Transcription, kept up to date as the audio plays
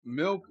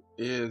Milk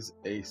is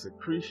a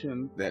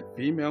secretion that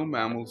female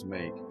mammals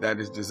make that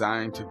is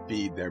designed to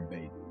feed their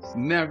babies.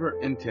 Never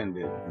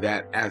intended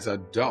that as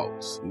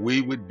adults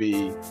we would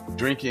be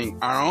drinking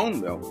our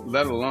own milk,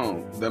 let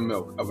alone the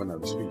milk of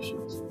another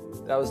species.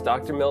 That was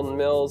Dr. Milton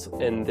Mills,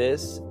 and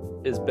this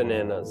is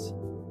Bananas.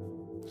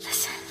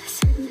 Listen.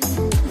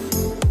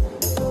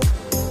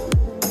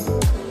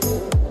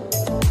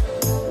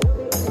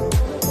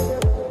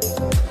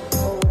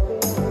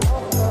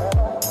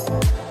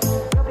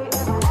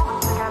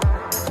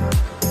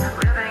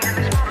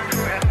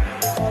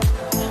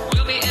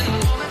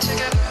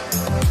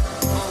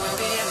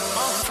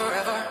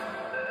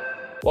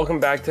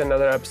 Welcome back to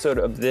another episode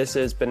of This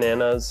is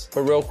Bananas.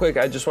 But real quick,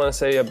 I just want to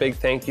say a big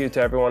thank you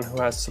to everyone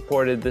who has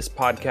supported this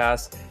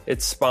podcast,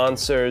 its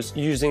sponsors,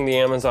 using the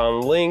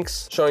Amazon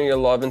links, showing your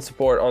love and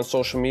support on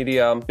social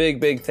media.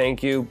 Big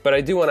thank you. But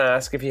I do want to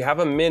ask, if you have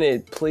a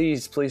minute,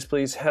 please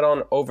head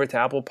on over to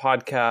Apple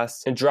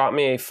Podcasts and drop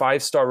me a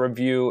 5-star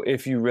review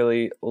if you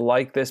really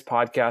like this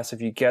podcast,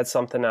 if you get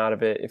something out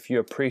of it, if you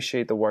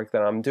appreciate the work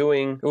that I'm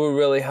doing. It will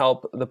really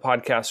help the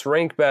podcast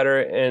rank better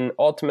and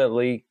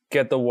ultimately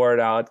get the word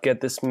out,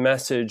 get this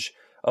message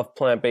of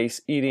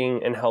plant-based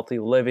eating and healthy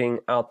living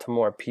out to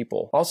more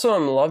people. Also,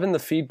 I'm loving the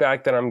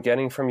feedback that I'm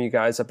getting from you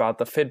guys about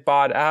the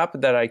Fitbod app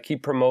that I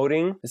keep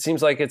promoting. It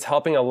seems like it's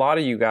helping a lot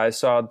of you guys,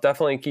 so I'll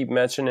definitely keep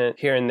mentioning it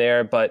here and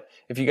there. But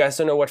if you guys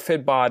don't know what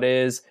Fitbod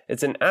is,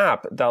 it's an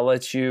app that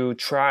lets you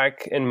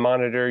track and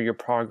monitor your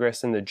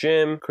progress in the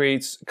gym,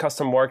 creates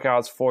custom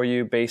workouts for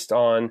you based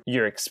on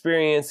your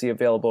experience, the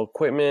available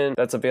equipment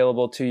that's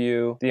available to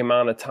you, the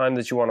amount of time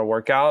that you want to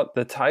work out,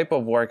 the type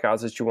of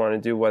workouts that you want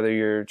to do, whether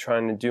you're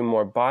trying to do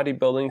more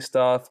bodybuilding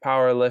stuff,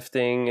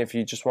 powerlifting, if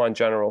you just want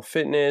general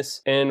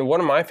fitness. And one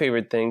of my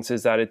favorite things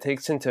is that it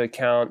takes into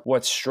account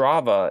what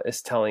Strava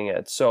is telling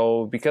it.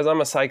 So because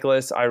I'm a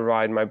cyclist, I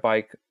ride my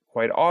bike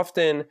quite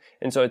often,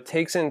 and so it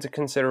takes into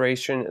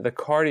consideration the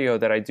cardio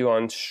that I do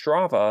on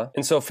Strava.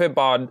 And so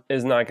Fitbod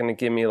is not going to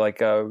give me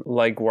like a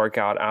leg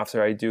workout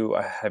after I do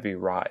a heavy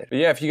ride. But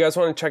yeah, if you guys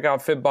want to check out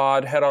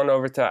Fitbod, head on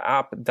over to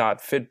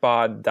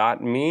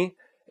app.fitbod.me,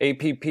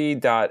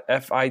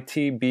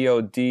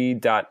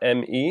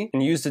 app.fitbod.me,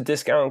 and use the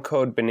discount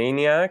code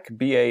BANANIAC,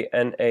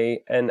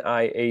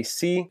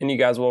 BANANIAC, and you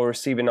guys will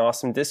receive an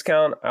awesome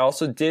discount. I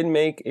also did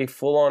make a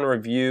full-on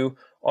review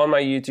on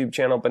my YouTube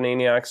channel,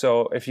 Bananiac,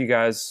 so if you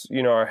guys,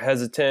 are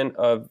hesitant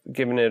of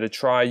giving it a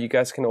try, you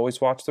guys can always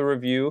watch the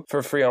review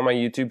for free on my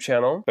YouTube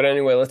channel. But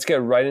anyway, let's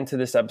get right into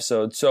this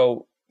episode.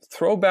 So,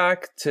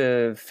 throwback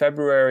to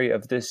February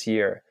of this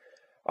year.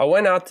 I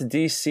went out to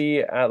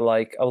DC at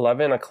like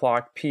 11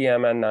 o'clock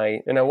p.m. at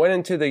night, and I went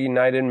into the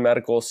United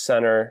Medical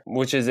Center,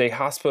 which is a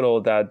hospital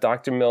that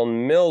Dr.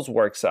 Milton Mills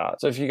works at.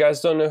 So if you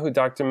guys don't know who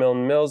Dr.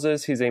 Milton Mills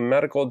is, he's a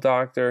medical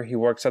doctor. He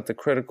works at the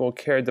critical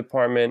care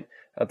department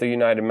at the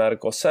United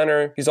Medical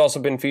Center. He's also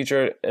been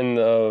featured in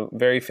the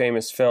very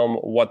famous film,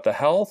 What the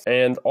Health?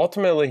 And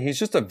ultimately, he's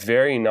just a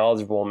very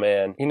knowledgeable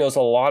man. He knows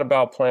a lot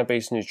about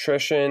plant-based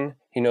nutrition.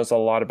 He knows a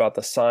lot about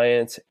the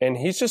science, and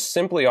he's just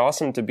simply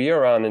awesome to be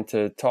around and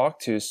to talk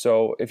to.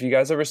 So if you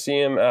guys ever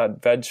see him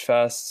at veg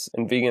fests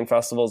and vegan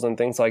festivals and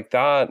things like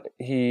that,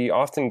 he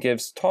often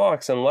gives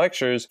talks and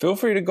lectures. Feel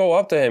free to go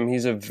up to him.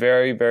 He's a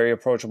very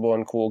approachable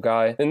and cool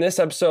guy. In this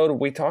episode,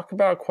 we talk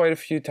about quite a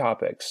few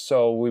topics.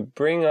 So we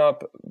bring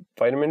up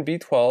vitamin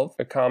B12,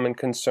 a common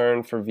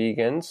concern for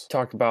vegans.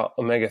 Talk about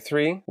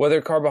omega-3,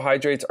 whether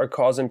carbohydrates are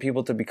causing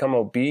people to become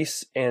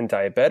obese and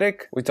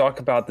diabetic. We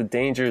talk about the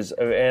dangers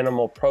of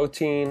animal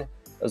protein,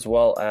 as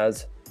well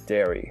as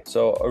dairy.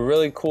 So a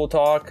really cool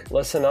talk.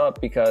 Listen up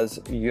because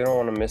you don't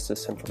want to miss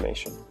this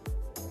information.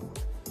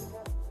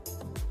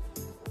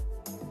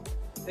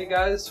 Hey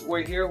guys,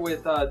 we're here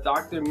with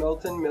Dr.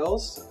 Milton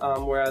Mills.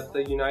 We're at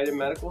the United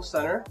Medical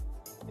Center,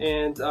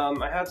 and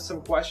I have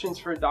some questions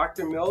for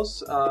Dr.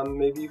 Mills.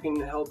 Maybe you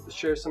can help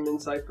share some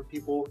insight for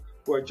people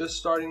who are just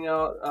starting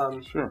out,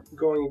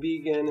 going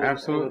vegan and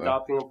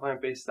adopting a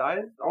plant-based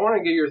diet. I want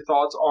to get your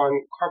thoughts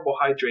on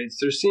carbohydrates.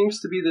 There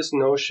seems to be this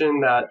notion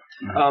that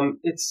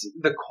it's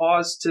the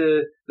cause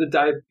to the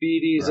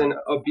diabetes and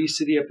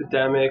obesity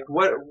epidemic.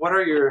 What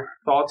are your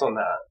thoughts on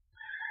that?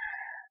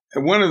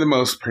 One of the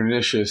most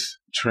pernicious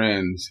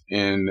trends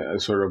in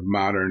sort of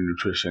modern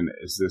nutrition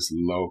is this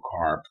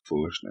low-carb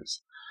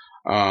foolishness.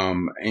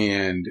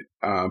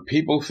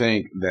 People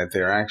think that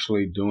they're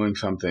actually doing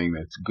something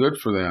that's good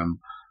for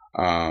them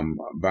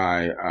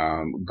by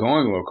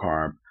going low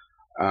carb,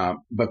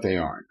 but they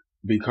aren't,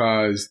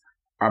 because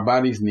our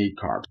bodies need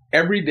carbs.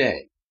 Every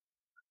day,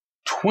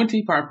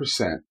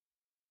 25%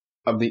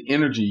 of the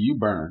energy you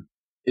burn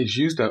is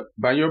used up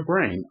by your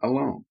brain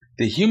alone.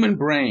 The human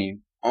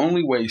brain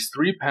only weighs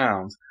 3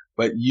 pounds,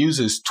 but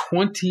uses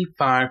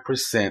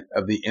 25%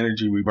 of the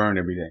energy we burn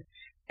every day.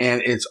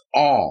 And it's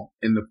all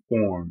in the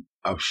form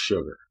of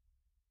sugar.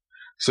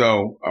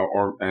 So,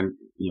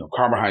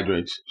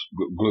 carbohydrates,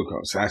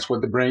 glucose, that's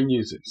what the brain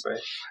uses. Right.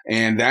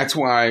 And that's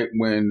why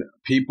when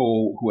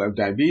people who have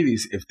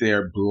diabetes, if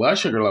their blood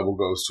sugar level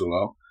goes too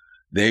low,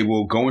 they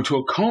will go into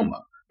a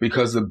coma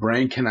because the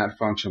brain cannot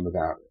function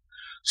without it.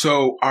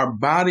 So our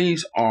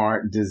bodies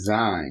are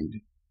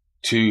designed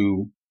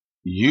to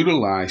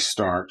utilize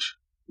starch,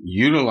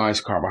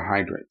 utilize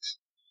carbohydrates.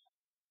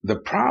 The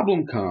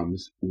problem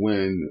comes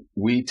when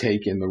we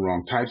take in the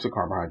wrong types of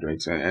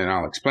carbohydrates, and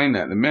I'll explain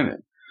that in a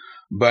minute.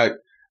 But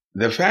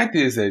the fact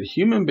is that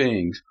human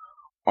beings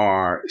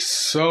are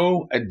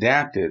so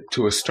adapted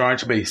to a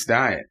starch-based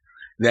diet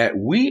that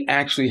we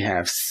actually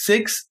have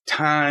 6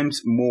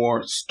 times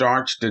more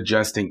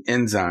starch-digesting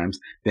enzymes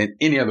than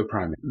any other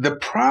primate. The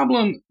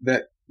problem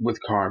that with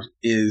carbs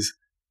is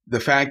the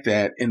fact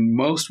that in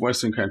most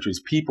Western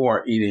countries, people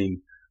are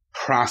eating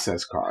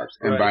processed carbs.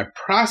 And by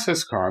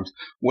processed carbs,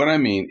 what I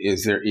mean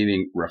is they're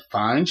eating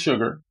refined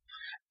sugar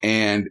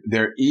and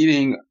they're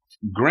eating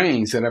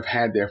grains that have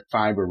had their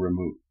fiber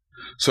removed.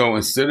 So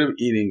instead of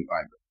eating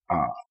like,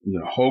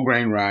 whole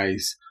grain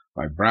rice,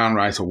 like brown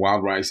rice or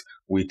wild rice,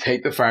 we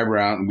take the fiber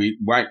out and we eat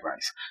white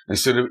rice.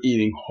 Instead of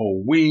eating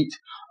whole wheat,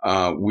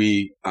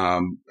 we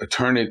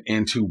turn it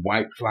into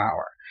white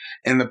flour.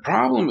 And the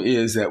problem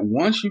is that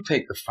once you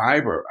take the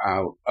fiber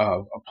out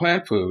of a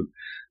plant food,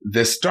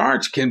 the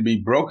starch can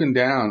be broken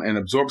down and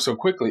absorbed so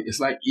quickly, it's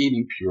like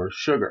eating pure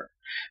sugar.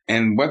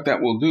 And what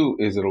that will do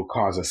is it'll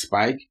cause a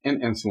spike in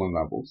insulin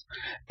levels.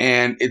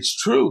 And it's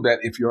true that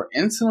if your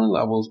insulin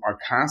levels are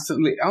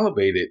constantly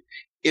elevated,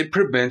 it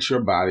prevents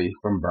your body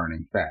from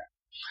burning fat.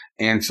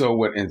 And so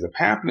what ends up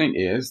happening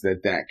is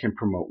that can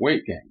promote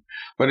weight gain.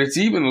 But it's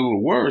even a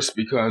little worse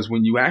because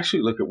when you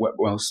actually look at what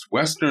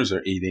Westerners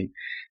are eating,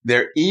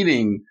 they're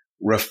eating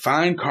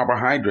refined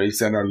carbohydrates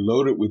that are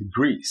loaded with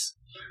grease.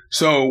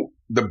 So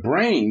the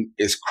brain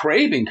is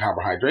craving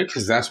carbohydrates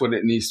because that's what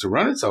it needs to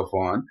run itself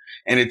on.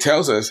 And it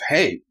tells us,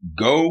 hey,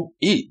 go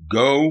eat,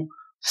 go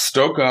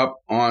stoke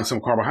up on some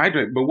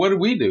carbohydrate. But what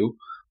do?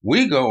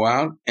 We go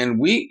out and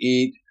we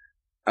eat,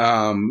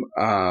 something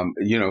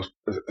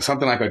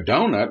like a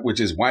donut, which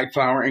is white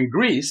flour and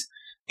grease,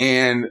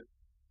 and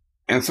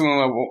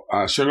insulin level,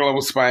 sugar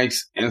level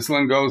spikes,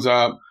 insulin goes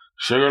up,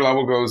 sugar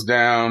level goes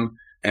down.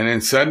 And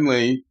then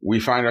suddenly we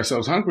find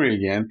ourselves hungry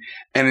again.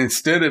 And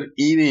instead of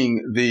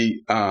eating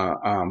the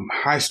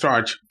high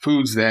starch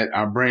foods that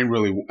our brain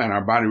and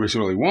our body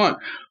really want,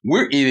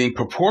 we're eating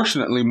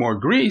proportionately more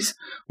grease,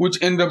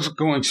 which ends up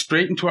going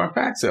straight into our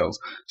fat cells.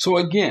 So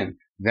again,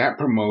 that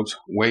promotes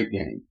weight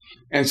gain.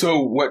 And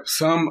so what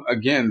some,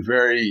 again,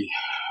 very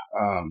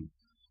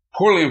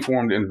poorly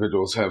informed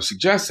individuals have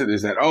suggested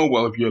is that,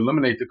 if you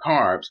eliminate the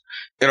carbs,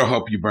 it'll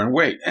help you burn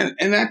weight. And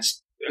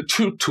that's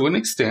true to an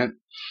extent,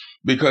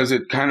 because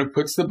it kind of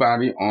puts the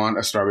body on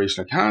a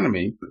starvation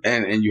economy,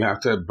 and you have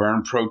to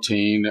burn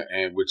protein,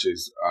 and which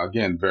is,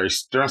 again, very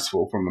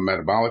stressful from a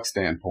metabolic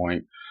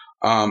standpoint.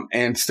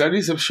 And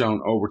studies have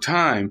shown over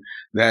time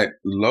that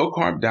low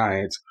carb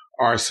diets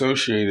are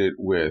associated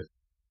with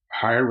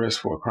higher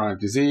risk for chronic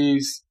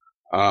disease,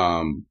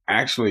 poorer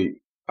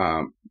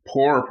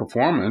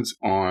performance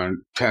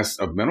on tests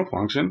of mental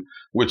function,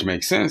 which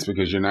makes sense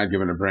because you're not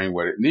giving the brain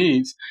what it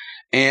needs.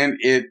 And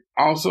it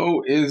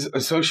also is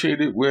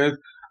associated with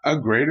a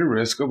greater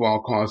risk of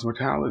all-cause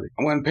mortality.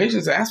 When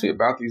patients ask me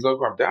about these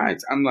low-carb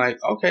diets, I'm like,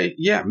 okay,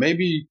 yeah,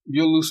 maybe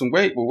you'll lose some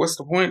weight, but what's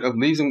the point of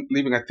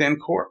leaving a thin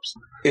corpse?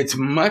 It's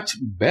much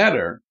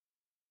better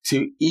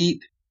to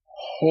eat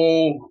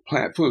whole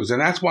plant foods. And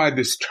that's why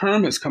this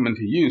term has come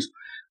into use,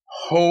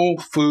 whole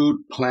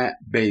food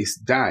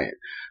plant-based diet,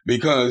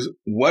 because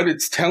what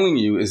it's telling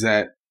you is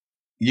that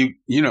you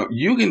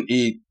can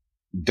eat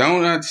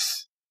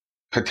donuts,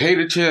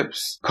 potato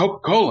chips,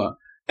 Coca-Cola,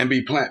 and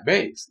be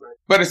plant-based. Right.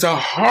 But it's a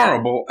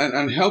horrible and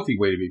unhealthy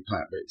way to be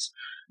plant-based.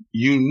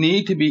 You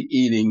need to be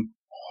eating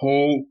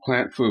whole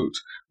plant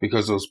foods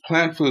because those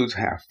plant foods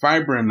have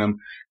fiber in them.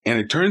 And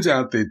it turns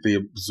out that the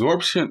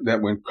absorption,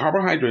 that when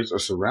carbohydrates are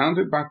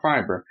surrounded by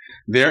fiber,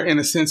 they're in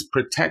a sense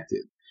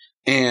protected.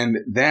 And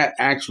that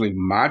actually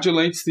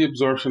modulates the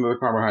absorption of the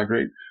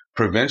carbohydrate,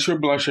 prevents your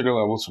blood sugar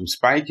levels from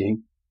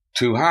spiking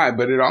too high,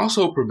 but it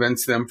also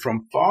prevents them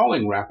from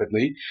falling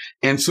rapidly.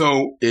 And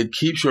so it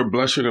keeps your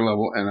blood sugar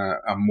level in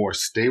a more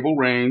stable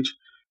range.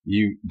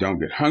 You don't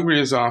get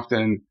hungry as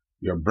often.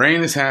 Your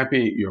brain is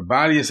happy. Your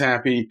body is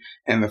happy.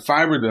 And the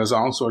fiber does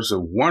all sorts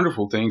of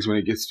wonderful things when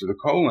it gets to the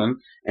colon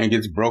and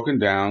gets broken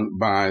down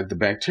by the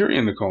bacteria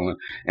in the colon.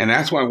 And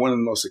that's why one of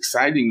the most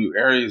exciting new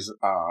areas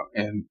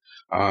in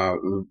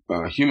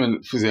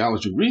human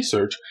physiology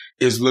research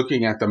is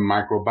looking at the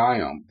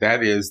microbiome.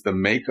 That is the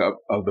makeup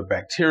of the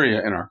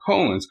bacteria in our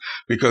colons,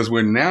 because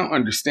we're now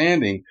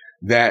understanding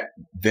that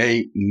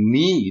they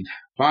need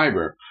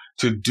fiber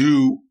to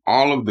do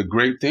all of the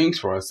great things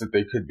for us that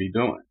they could be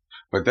doing.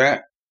 But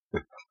that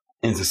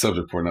is a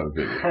subject for another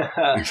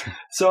video.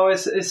 So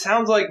it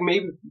sounds like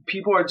maybe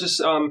people are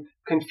just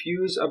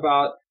confused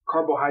about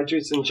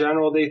carbohydrates in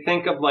general. They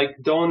think of like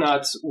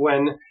donuts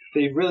when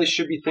they really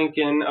should be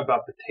thinking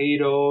about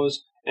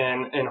potatoes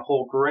and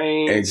whole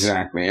grains.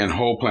 Exactly. And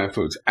whole plant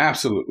foods.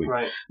 Absolutely.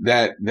 Right.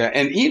 That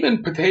and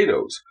even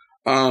potatoes.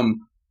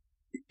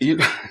 You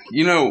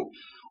know,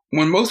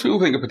 when most people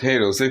think of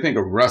potatoes, they think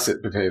of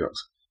russet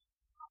potatoes.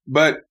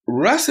 But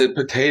russet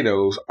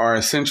potatoes are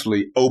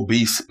essentially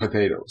obese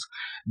potatoes.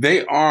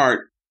 They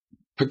are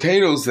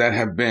potatoes that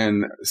have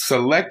been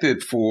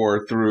selected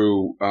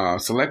through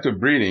selective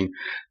breeding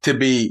to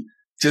be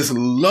just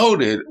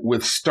loaded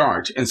with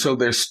starch. And so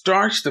their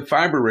starch to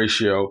fiber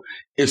ratio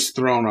is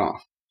thrown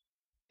off.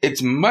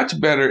 It's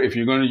much better if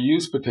you're going to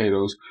use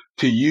potatoes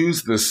to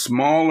use the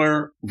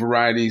smaller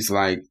varieties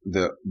like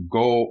the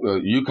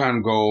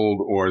Yukon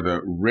Gold or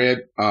the red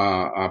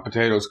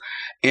potatoes.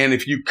 And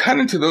if you cut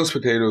into those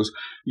potatoes,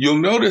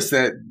 you'll notice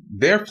that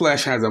their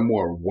flesh has a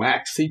more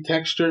waxy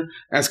texture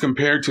as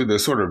compared to the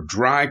sort of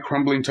dry,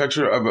 crumbling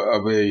texture of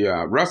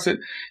a russet.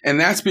 And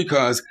that's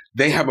because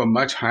they have a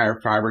much higher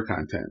fiber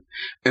content.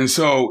 And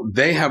so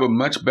they have a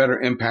much better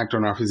impact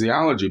on our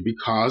physiology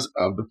because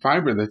of the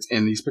fiber that's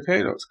in these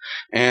potatoes.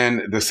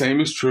 And the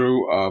same is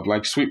true of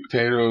like sweet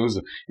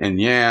potatoes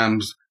and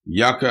yams,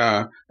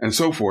 yucca, and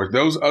so forth.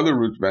 Those other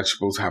root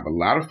vegetables have a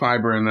lot of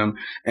fiber in them.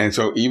 And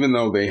so even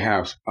though they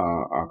have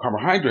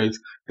carbohydrates,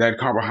 that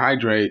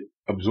carbohydrate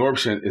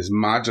absorption is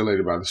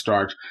modulated by the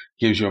starch,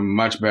 gives you a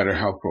much better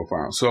health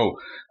profile. So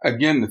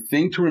again, the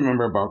thing to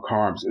remember about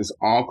carbs is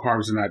all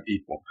carbs are not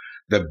equal.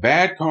 The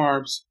bad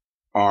carbs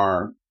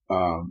are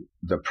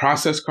the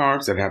processed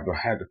carbs that have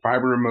had the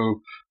fiber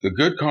removed. The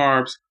good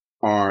carbs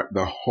are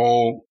the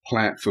whole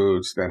plant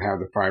foods that have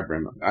the fiber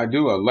in them. I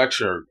do a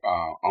lecture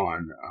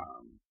on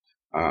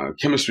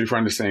chemistry for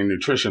understanding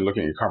nutrition,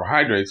 looking at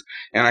carbohydrates,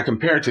 and I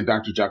compare it to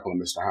Dr. Jekyll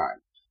and Mr. Hyde.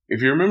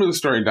 If you remember the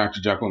story of Dr.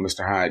 Jekyll and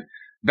Mr. Hyde,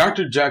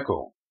 Dr.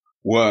 Jekyll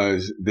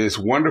was this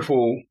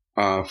wonderful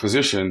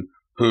physician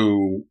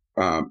who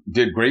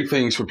did great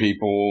things for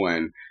people,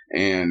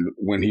 and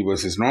when he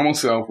was his normal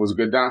self, was a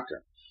good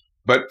doctor.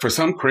 But for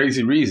some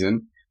crazy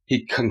reason,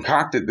 he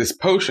concocted this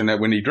potion that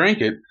when he drank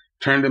it,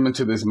 turned him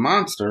into this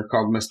monster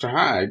called Mr.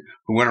 Hyde,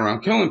 who went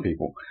around killing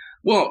people.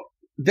 Well,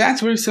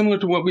 that's very similar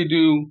to what we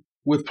do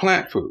with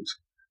plant foods.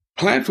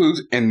 Plant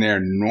foods in their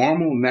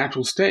normal,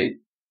 natural state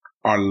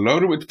are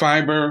loaded with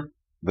fiber,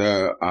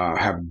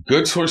 have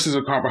good sources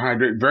of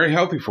carbohydrate, very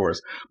healthy for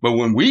us. But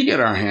when we get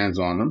our hands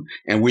on them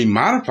and we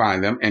modify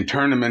them and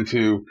turn them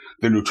into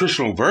the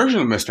nutritional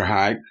version of Mr.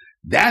 Hyde,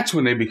 that's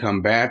when they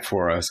become bad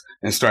for us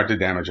and start to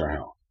damage our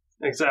health.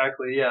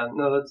 Exactly. Yeah.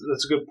 No,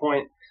 that's a good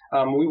point.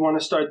 We want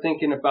to start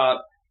thinking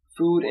about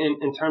food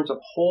in terms of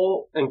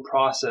whole and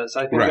process.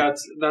 I think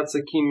that's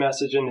the key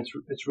message, and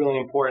it's really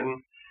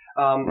important.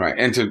 Right.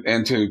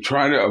 And to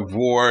try to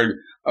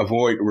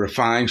avoid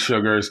refined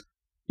sugars,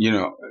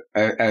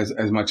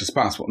 as much as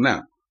possible.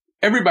 Now,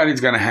 everybody's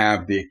going to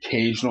have the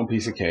occasional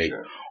piece of cake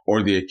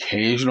or the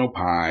occasional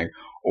pie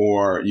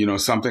or,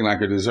 something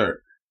like a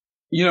dessert.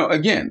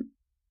 Again,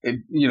 if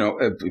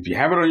you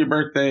have it on your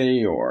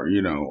birthday or,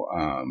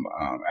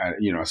 at,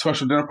 a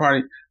special dinner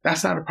party,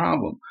 that's not a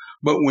problem.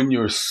 But when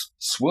you're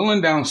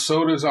swilling down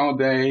sodas all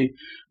day,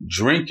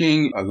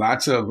 drinking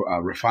lots of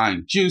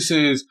refined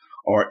juices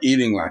or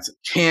eating lots of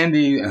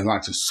candy and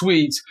lots of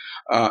sweets,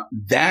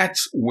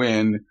 that's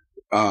when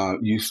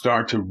you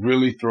start to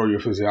really throw your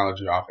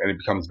physiology off and it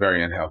becomes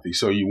very unhealthy.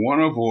 So you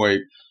want to avoid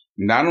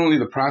not only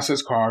the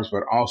processed carbs,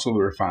 but also the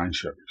refined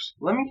sugars.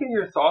 Let me get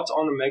your thoughts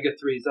on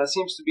omega-3s. That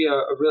seems to be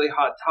a really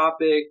hot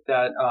topic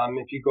that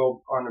if you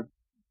go on a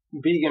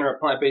vegan or a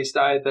plant-based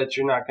diet, that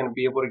you're not going to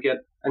be able to get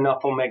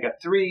enough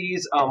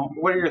omega-3s.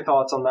 What are your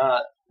thoughts on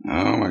that?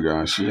 Oh, my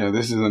gosh. Yeah,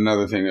 this is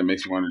another thing that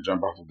makes me want to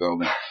jump off a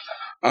building.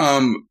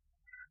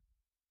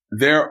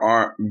 There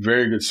are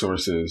very good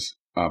sources,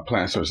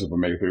 plant sources of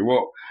omega-3.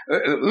 Well,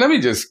 let me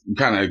just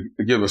kind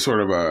of give a sort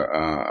of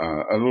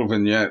a little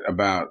vignette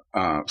about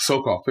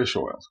so-called fish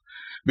oils,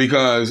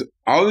 because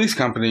all these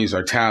companies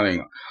are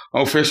touting,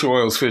 fish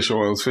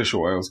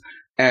oils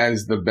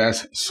as the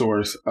best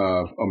source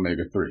of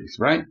omega-3s,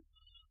 right?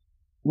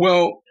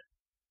 Well,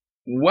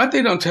 what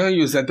they don't tell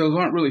you is that those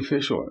aren't really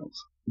fish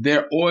oils.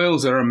 They're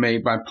oils that are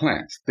made by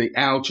plants, the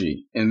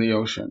algae in the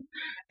ocean.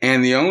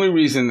 And the only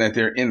reason that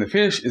they're in the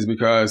fish is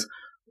because,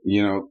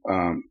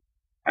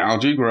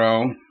 algae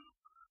grow,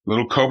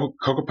 little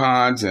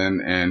copepods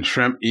and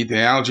shrimp eat the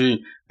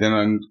algae. Then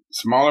a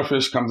smaller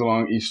fish comes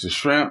along, eats the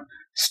shrimp,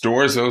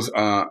 stores those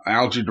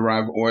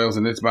algae-derived oils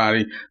in its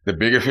body. The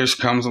bigger fish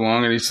comes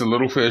along and eats the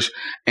little fish.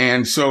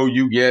 And so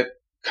you get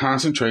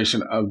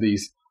concentration of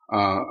these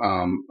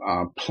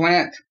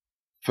plant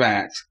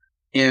fats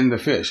in the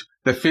fish.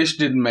 The fish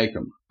didn't make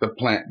them.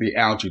 The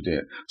algae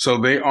did. So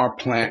they are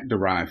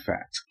plant-derived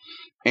fats.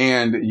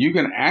 And you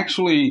can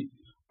actually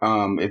go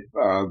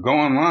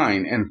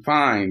online and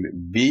find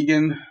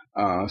vegan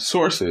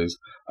sources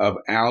of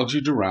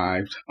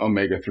algae-derived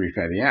omega-3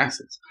 fatty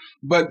acids.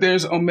 But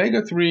there's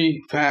omega-3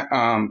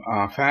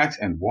 fats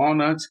in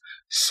walnuts,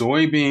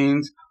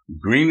 soybeans,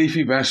 green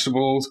leafy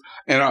vegetables,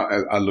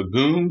 and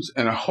legumes,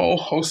 and a whole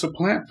host of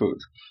plant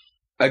foods.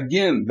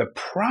 Again, the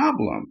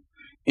problem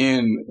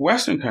in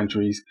Western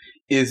countries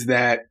is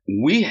that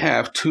we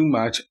have too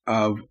much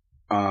of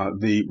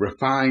the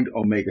refined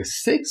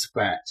omega-6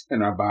 fats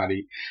in our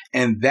body,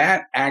 and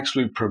that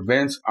actually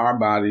prevents our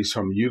bodies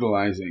from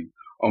utilizing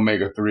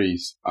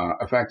omega-3s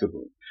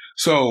effectively.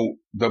 So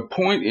the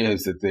point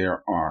is that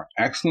there are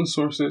excellent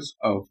sources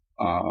of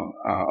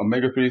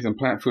omega-3s in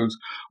plant foods,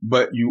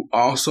 but you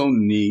also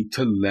need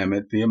to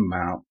limit the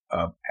amount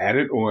of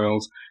added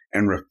oils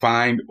and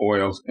refined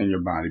oils in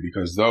your body,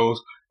 because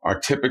those are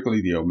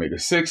typically the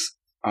omega-6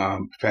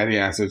 fatty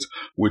acids,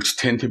 which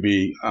tend to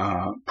be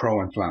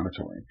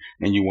pro-inflammatory,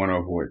 and you want to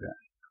avoid that.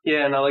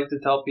 Yeah, and I like to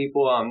tell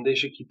people they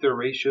should keep their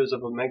ratios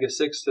of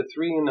omega-6 to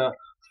 3 and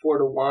 4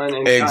 to 1,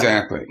 and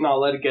exactly, not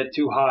let it get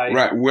too high.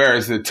 Right.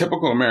 Whereas the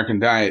typical American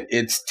diet,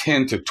 it's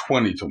 10 to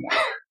 20 to 1,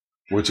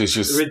 which is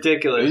just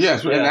ridiculous.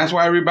 Yes, yeah. And that's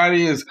why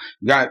everybody has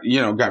got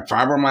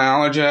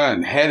fibromyalgia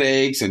and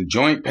headaches and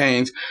joint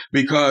pains,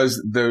 because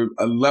the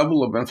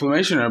level of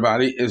inflammation in our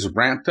body is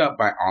ramped up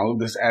by all of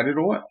this added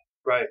oil.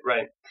 Right.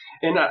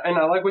 And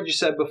I like what you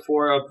said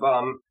before of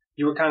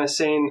you were kind of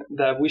saying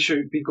that we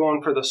should be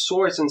going for the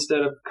source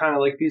instead of kind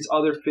of like these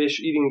other fish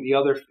eating the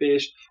other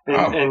fish.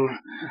 And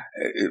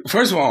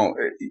first of all,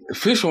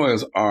 fish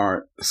oils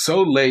are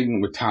so laden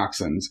with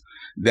toxins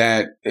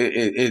that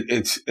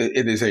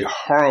it is a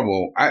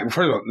horrible. First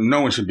of all,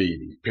 no one should be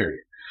eating it,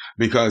 period,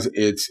 because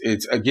it's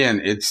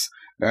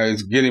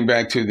getting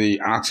back to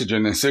the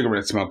oxygen and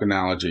cigarette smoke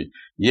analogy.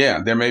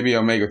 Yeah, there may be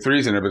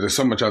omega-3s in it, but there's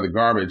so much other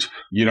garbage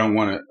you don't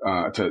want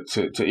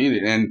to eat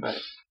it. And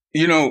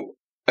right.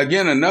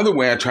 Again, another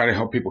way I try to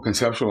help people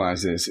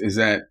conceptualize this is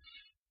that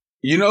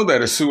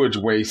that a sewage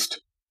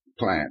waste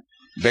plant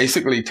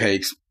basically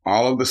takes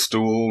all of the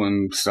stool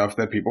and stuff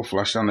that people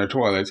flush down their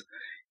toilets,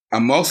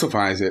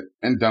 emulsifies it,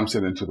 and dumps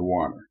it into the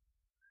water.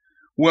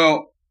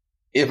 Well,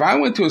 if I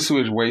went to a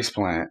sewage waste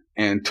plant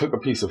and took a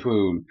piece of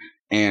food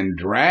and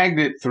dragged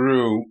it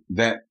through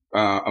that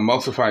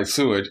emulsified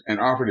sewage and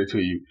offered it to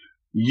you,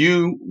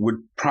 you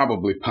would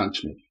probably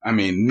punch me. I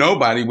mean,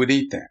 nobody would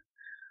eat that.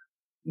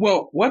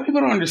 Well, what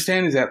people don't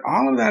understand is that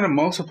all of that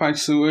emulsified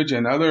sewage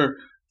and other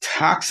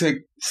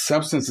toxic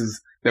substances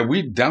that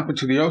we dump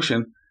into the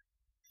ocean,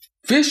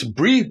 fish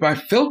breathe by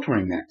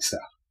filtering that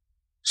stuff.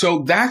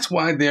 So that's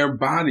why their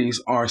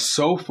bodies are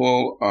so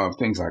full of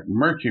things like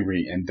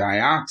mercury and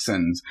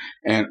dioxins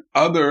and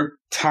other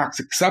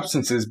toxic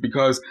substances,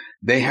 because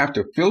they have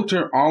to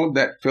filter all of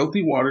that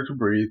filthy water to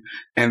breathe,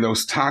 and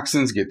those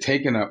toxins get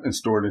taken up and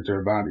stored into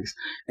their bodies.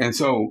 And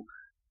so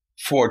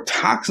for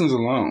toxins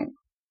alone,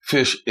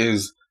 fish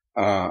is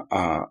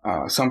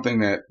something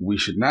that we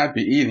should not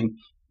be eating.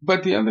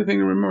 But the other thing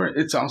to remember,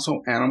 it's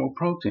also animal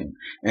protein,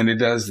 and it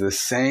does the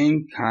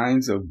same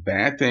kinds of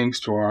bad things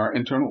to our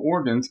internal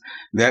organs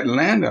that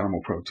land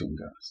animal protein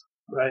does.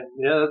 Right.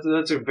 Yeah,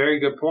 that's a very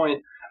good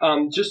point.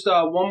 Just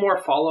one more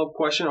follow-up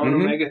question on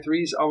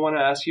omega-3s. I want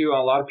to ask you,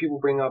 a lot of people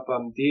bring up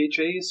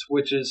DHAs,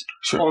 which is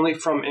only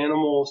from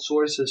animal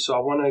sources. So I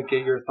want to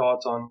get your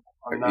thoughts on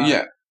that.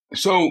 Yeah.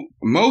 So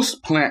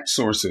most plant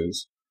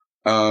sources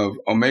of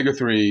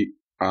omega-3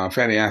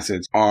 fatty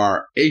acids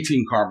are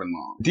 18 carbon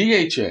long.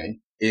 DHA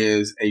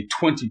is a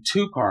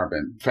 22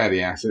 carbon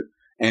fatty acid,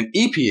 and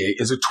EPA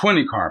is a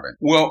 20 carbon.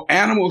 Well,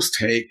 animals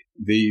take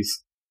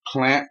these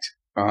plant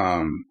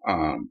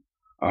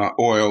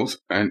oils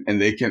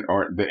and they can,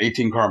 or the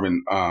 18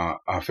 carbon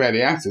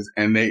fatty acids,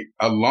 and they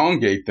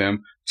elongate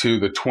them to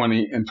the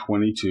 20 and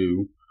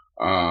 22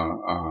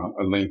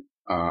 length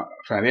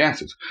fatty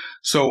acids.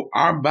 So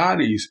our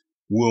bodies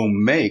will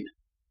make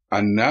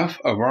enough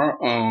of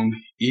our own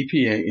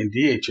EPA and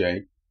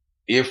DHA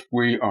if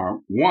we are,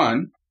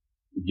 one,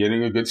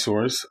 getting a good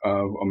source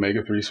of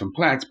omega-3s from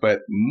plants, but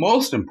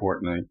most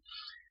importantly,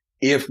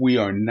 if we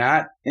are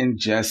not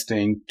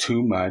ingesting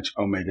too much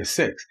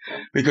omega-6,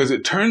 because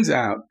it turns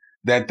out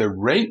that the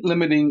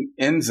rate-limiting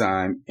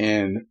enzyme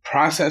in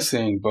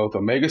processing both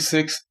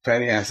omega-6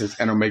 fatty acids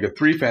and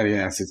omega-3 fatty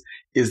acids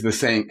is the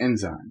same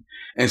enzyme.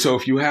 And so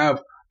if you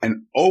have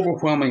an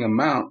overwhelming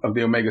amount of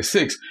the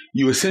omega-6,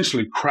 you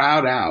essentially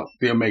crowd out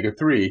the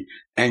omega-3,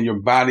 and your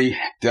body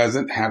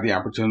doesn't have the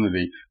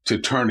opportunity to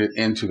turn it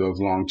into those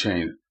long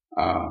chain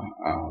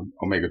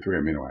omega-3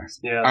 amino acids.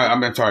 Yeah.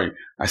 I'm sorry,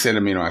 I said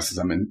amino acids,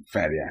 I meant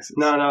fatty acids.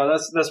 No,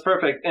 that's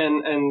perfect.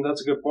 And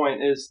that's a good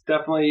point, is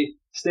definitely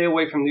stay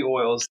away from the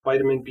oils,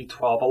 vitamin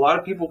B12. A lot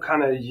of people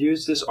kind of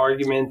use this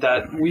argument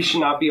that we should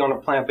not be on a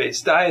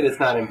plant-based diet. It's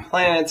not in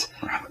plants.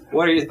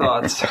 What are your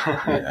thoughts?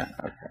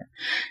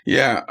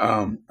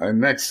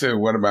 Next to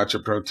what about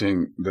your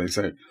protein, they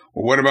say,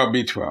 well, what about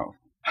B12?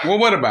 Well,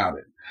 what about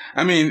it?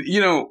 I mean,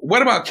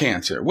 what about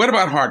cancer? What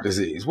about heart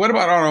disease? What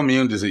about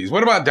autoimmune disease?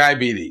 What about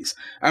diabetes?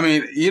 I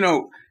mean,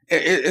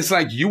 it's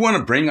like you want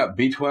to bring up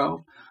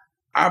B12.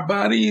 Our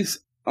bodies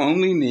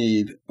only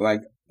need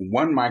like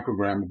 1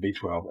 microgram of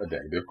B12 a day,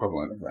 the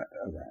equivalent of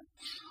that.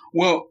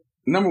 Well,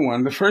 number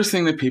one, the first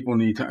thing that people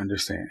need to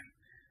understand,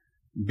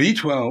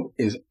 B12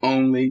 is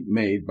only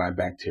made by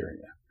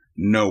bacteria.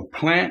 No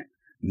plant,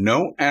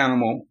 no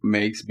animal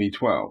makes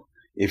B12.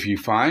 If you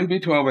find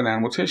B12 in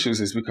animal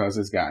tissues, it's because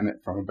it's gotten it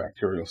from a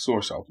bacterial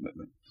source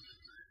ultimately.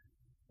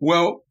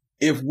 Well,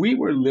 if we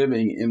were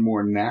living in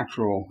more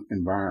natural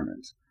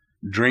environments,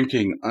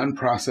 drinking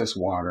unprocessed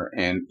water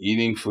and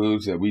eating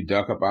foods that we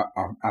dug up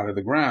out of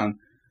the ground,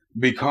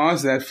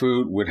 because that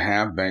food would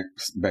have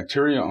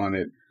bacteria on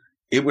it,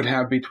 it would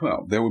have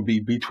B12. There would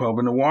be B12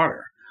 in the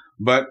water.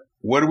 But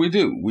what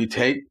do? We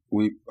take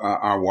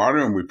our water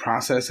and we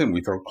process it, and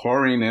we throw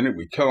chlorine in it,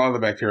 we kill all the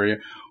bacteria.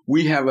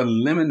 We have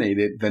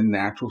eliminated the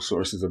natural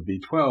sources of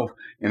B12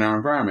 in our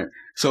environment.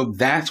 So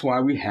that's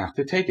why we have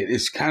to take it.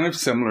 It's kind of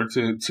similar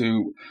to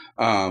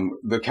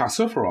the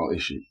calciferol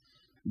issue.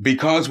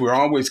 Because we're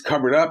always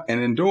covered up and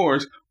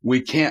indoors,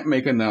 we can't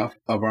make enough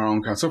of our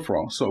own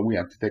calciferol, so we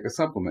have to take a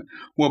supplement.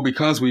 Well,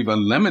 because we've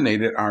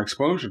eliminated our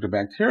exposure to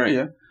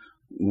bacteria,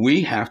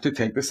 we have to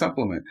take the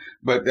supplement.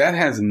 But that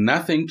has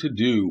nothing to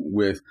do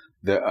with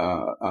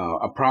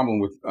a problem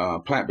with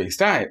plant-based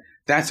diet.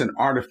 That's an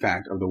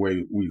artifact of the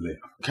way we live.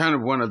 Kind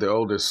of one of the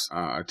oldest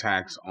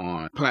attacks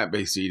on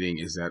plant-based eating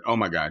is that, oh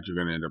my God, you're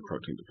going to end up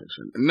protein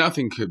deficient.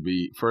 Nothing could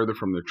be further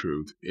from the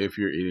truth if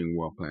you're eating a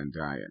well-planned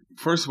diet.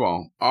 First of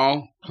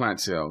all plant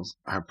cells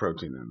have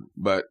protein in them,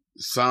 but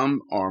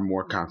some are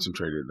more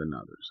concentrated than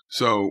others.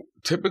 So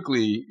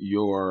typically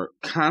your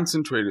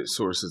concentrated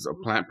sources of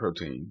plant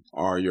protein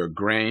are your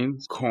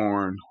grains,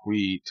 corn,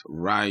 wheat,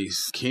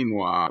 rice,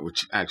 quinoa,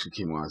 which actually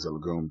quinoa is a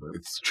legume, but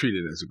it's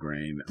treated as a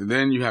grain. And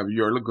then you have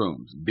your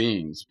legumes,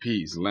 beans,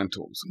 peas,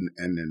 lentils,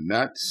 and then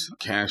nuts,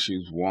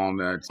 cashews,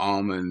 walnuts,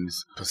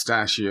 almonds,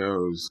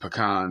 pistachios,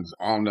 pecans.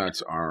 All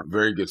nuts are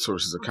very good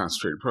sources of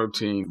concentrated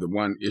protein. The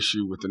one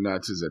issue with the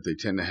nuts is that they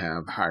tend to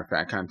have higher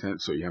fat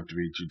content, so you have to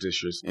be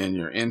judicious in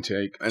your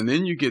intake. And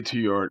then you get to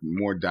your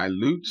more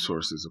dilute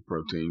sources of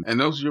protein, and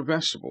those are your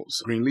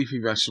vegetables. Green leafy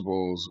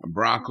vegetables,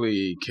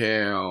 broccoli,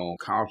 kale,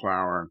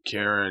 cauliflower,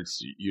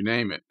 carrots, you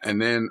name it.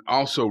 And then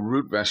also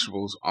root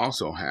vegetables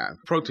also have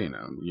protein in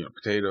them,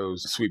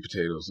 potatoes, sweet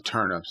potatoes,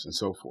 turnips, and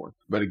so forth.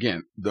 But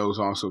again, those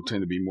also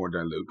tend to be more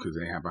dilute because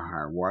they have a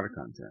higher water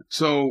content.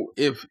 So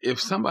if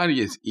somebody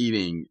is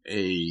eating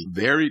a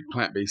varied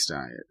plant-based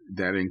diet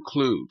that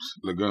includes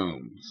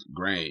legumes,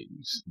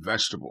 grains,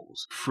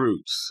 vegetables,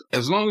 fruits,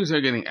 as long as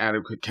they're getting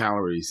adequate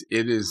calories,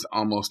 it is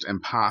almost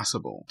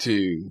impossible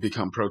to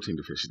become protein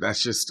deficient.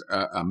 That's just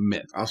a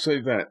myth. I'll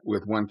say that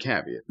with one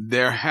caveat.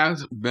 There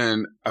has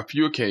been a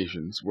few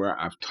occasions where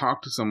I've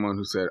talked to someone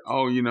who said,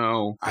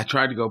 I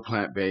tried to go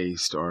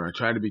plant-based, or I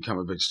tried to become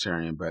a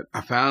vegetarian, but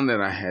I found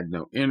that I had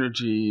no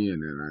energy,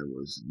 and then I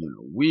was,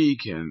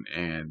 weak,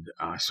 and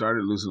I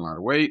started losing a lot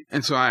of weight.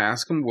 And so I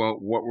asked them, well,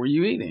 what were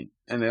you eating?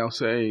 And they'll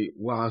say,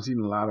 well, I was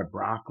eating a lot of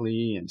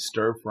broccoli and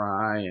stir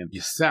fry and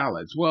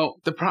salads. Well,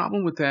 the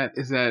problem with that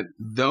is that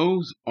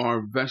those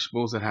are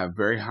vegetables that have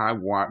very high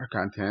water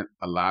content,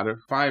 a lot of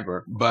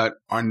fiber, but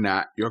are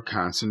not your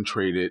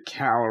concentrated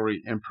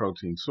calorie and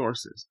protein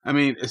sources. I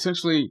mean,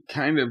 essentially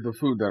kind of the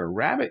food that a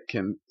rabbit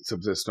can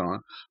subsist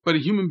on, but a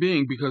human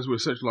being, because we're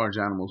such large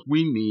animals,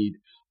 we need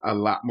a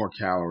lot more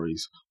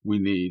calories. We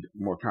need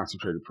more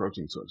concentrated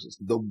protein sources.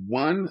 The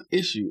one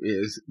issue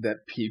is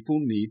that people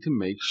need to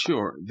make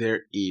sure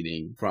they're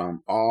eating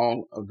from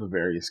all of the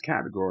various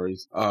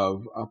categories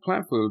of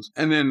plant foods,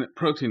 and then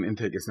protein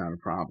intake is not a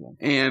problem.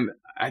 And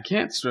I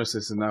can't stress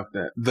this enough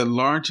that the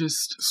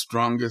largest,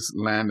 strongest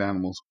land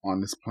animals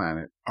on this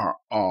planet are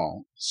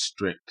all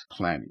strict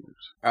plant eaters.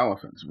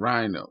 Elephants,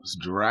 rhinos,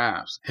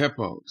 giraffes,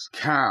 hippos,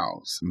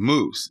 cows,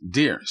 moose,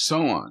 deer,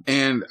 so on.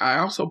 And I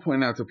also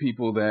point out to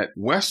people that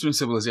Western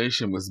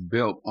civilization was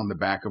built on the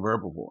back of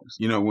herbivores.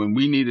 When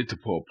we needed to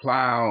pull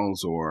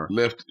plows or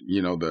lift,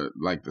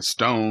 the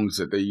stones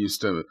that they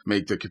used to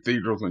make the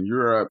cathedrals in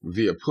Europe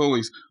via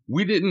pulleys,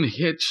 we didn't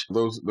hitch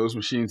those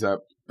machines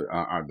up,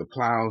 the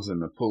plows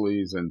and the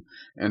pulleys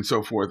and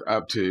so forth,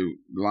 up to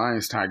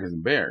lions, tigers,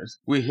 and bears.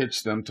 We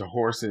hitched them to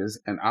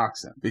horses and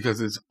oxen, because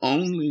it's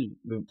only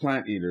the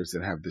plant eaters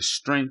that have the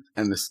strength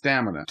and the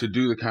stamina to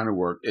do the kind of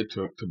work it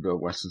took to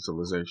build Western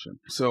civilization.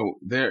 So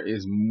there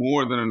is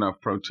more than enough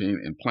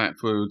protein in plant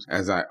foods.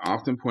 As I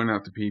often point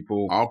out to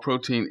people, all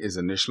protein is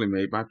initially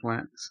made by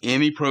plants.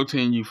 Any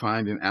protein you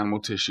find in animal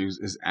tissues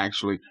is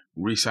actually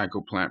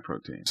recycled plant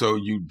protein. So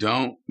you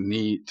don't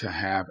need to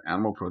have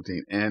animal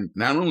protein. And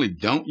not only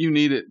don't you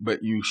need it,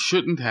 but you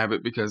shouldn't have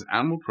it, because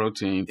animal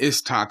protein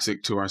is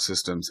toxic to our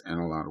systems in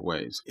a lot of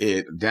ways.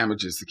 It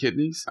damages the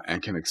kidneys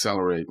and can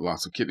accelerate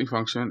loss of kidney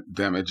function,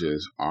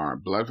 damages our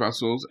blood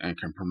vessels, and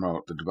can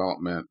promote the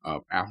development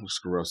of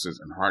atherosclerosis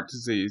and heart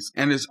disease.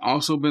 And it's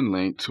also been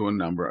linked to a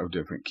number of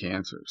different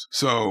cancers.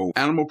 So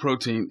animal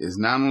protein is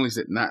not only is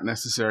it not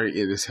necessary,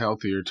 it is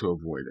healthier to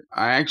avoid it.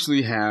 I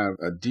actually have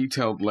a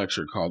detailed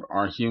lecture called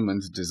Are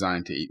Humans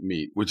Designed to Eat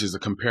Meat?, which is a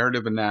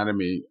comparative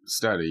anatomy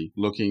study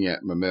looking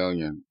at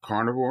mammalian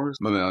carnivores,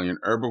 mammalian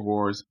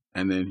herbivores,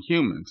 and then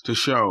humans, to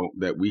show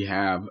that we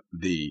have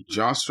the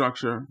jaw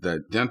structure, the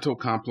dental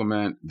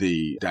complement,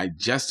 the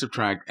digestive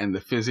tract, and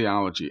the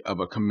physiology of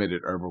a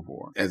committed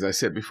herbivore. As I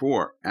said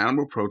before,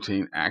 animal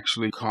protein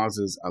actually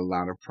causes a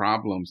lot of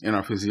problems in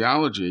our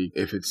physiology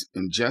if it's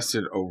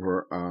ingested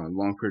over a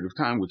long period of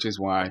time, which is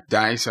why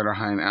diets that are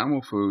high in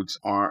animal foods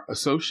are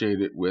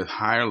associated with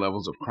higher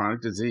levels of chronic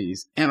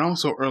disease and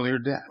also earlier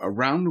death.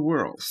 Around the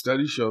world,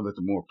 studies show that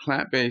the more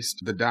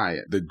plant-based the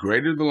diet, the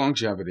greater the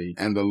longevity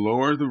and the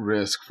lower the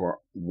risk for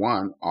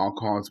one,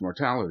 all-cause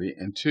mortality,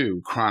 and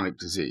two, chronic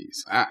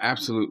disease.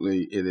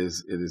 Absolutely, it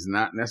is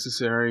not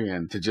necessary.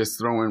 And to just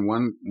throw in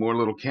one more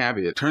little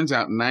caveat, turns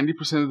out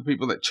 90% of the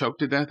people that choke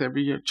to death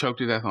every year choke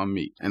to death on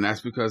meat. And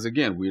that's because,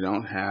 again, we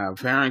don't have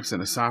pharynx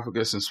and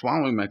esophagus and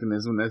swallowing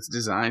mechanism that's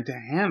designed to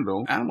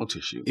handle animal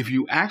tissue. If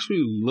you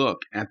actually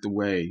look at the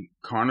way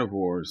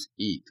carnivores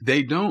eat,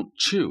 they don't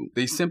chew.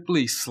 They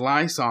simply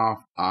slice off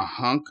a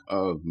hunk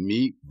of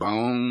meat,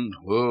 bone,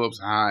 hooves,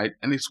 hide,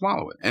 and they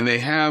swallow it. And they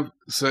have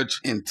such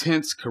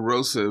intense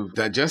corrosive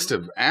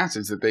digestive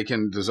acids that they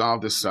can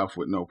dissolve this stuff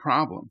with no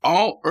problem.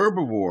 All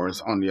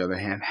herbivores, on the other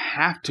hand,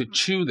 have to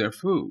chew their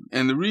food.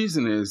 And the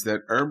reason is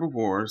that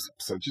herbivores,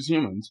 such as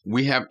humans,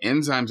 we have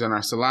enzymes in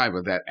our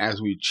saliva that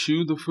as we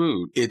chew the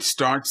food, it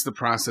starts the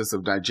process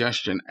of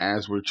digestion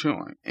as we're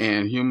chewing.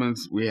 And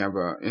humans, we have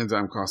an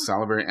enzyme called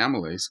salivary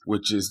amylase,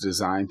 which is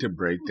designed to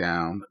break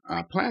down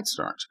plant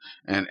starch.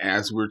 And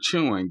as we're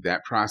chewing,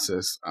 that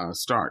process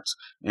starts,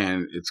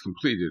 and it's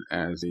completed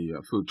as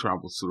the food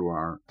travels through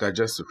our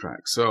digestive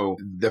tract. So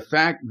the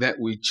fact that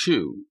we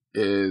chew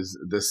is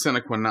the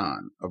sine qua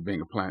non of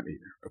being a plant eater.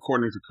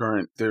 According to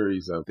current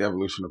theories of the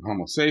evolution of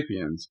Homo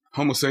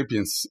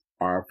sapiens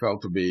are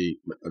felt to be,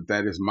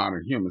 that is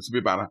modern humans, to be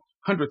about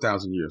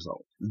 100,000 years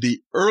old.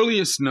 The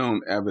earliest known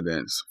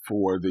evidence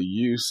for the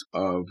use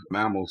of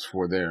mammals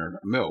for their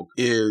milk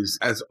is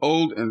as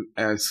old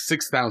as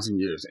 6,000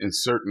 years in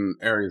certain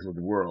areas of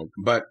the world.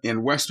 But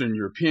in Western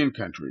European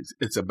countries,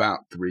 it's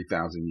about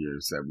 3,000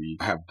 years that we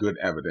have good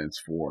evidence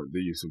for the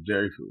use of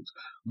dairy foods.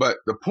 But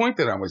the point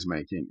that I was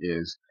making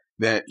is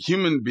that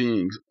human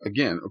beings,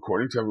 again,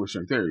 according to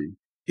evolutionary theory,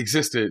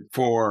 existed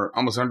for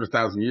almost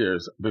 100,000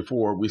 years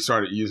before we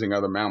started using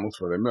other mammals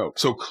for their milk.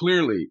 So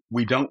clearly,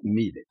 we don't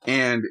need it.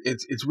 And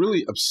it's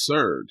really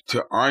absurd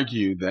to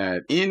argue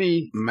that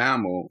any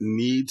mammal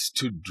needs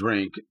to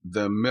drink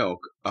the milk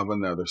of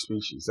another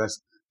species.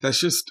 That's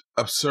just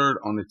absurd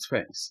on its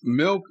face.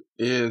 Milk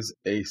is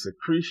a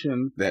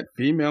secretion that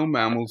female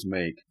mammals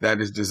make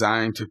that is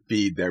designed to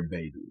feed their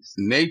babies.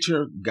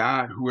 Nature,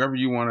 God, whoever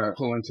you want to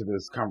pull into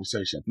this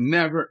conversation,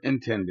 never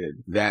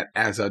intended that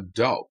as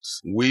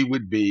adults we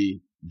would be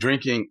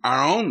drinking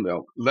our own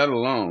milk, let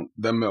alone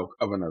the milk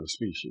of another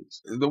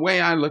species. The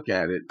way I look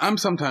at it, I'm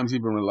sometimes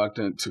even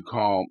reluctant to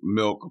call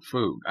milk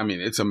food. I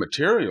mean, it's a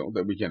material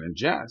that we can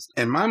ingest.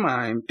 In my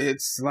mind,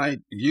 it's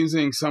like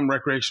using some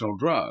recreational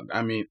drug.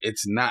 I mean,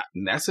 it's not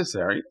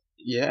necessary.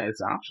 Yeah,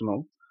 it's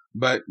optional.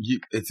 But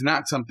it's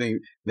not something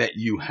that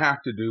you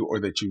have to do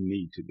or that you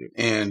need to do.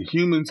 And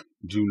humans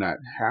do not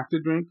have to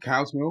drink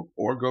cow's milk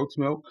or goat's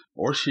milk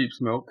or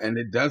sheep's milk, and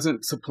it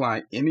doesn't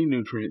supply any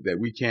nutrient that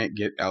we can't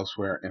get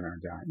elsewhere in our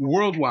diet.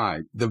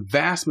 Worldwide, the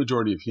vast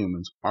majority of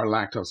humans are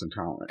lactose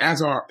intolerant,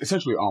 as are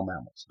essentially all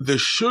mammals. The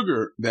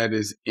sugar that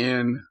is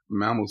in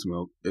mammals'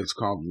 milk is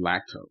called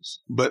lactose.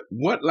 But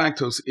what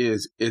lactose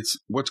is, it's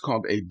what's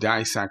called a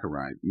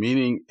disaccharide,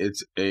 meaning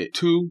it's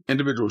two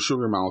individual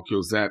sugar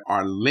molecules that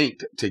are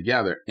linked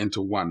together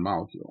into one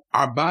molecule.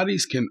 Our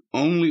bodies can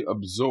only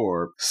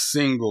absorb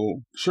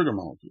single sugar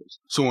molecules.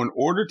 So in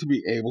order to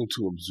be able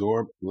to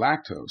absorb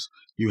lactose,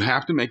 you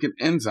have to make an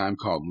enzyme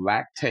called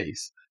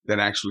lactase that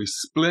actually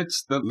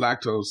splits the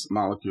lactose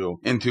molecule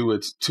into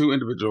its two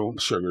individual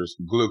sugars,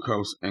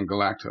 glucose and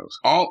galactose.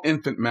 All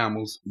infant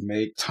mammals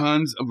make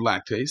tons of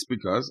lactase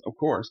because, of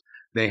course,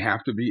 they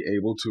have to be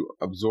able to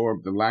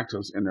absorb the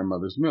lactose in their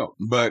mother's milk.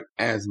 But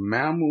as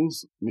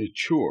mammals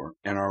mature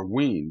and are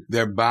weaned,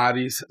 their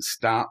bodies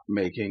stop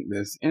making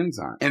this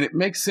enzyme. And it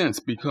makes sense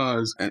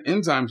because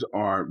enzymes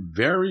are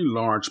very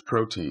large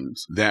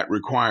proteins that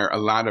require a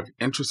lot of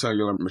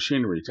intracellular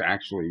machinery to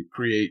actually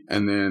create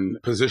and then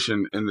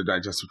position in the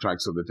digestive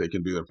tract so that they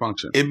can do their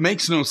function. It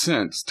makes no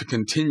sense to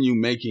continue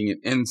making an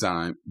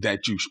enzyme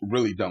that you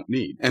really don't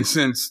need. And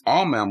since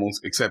all mammals,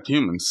 except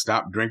humans,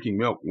 stop drinking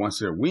milk once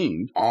they're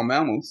weaned, all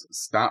mammals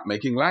stop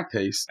making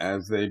lactase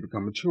as they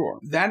become mature.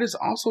 That is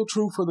also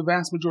true for the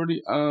vast majority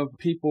of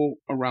people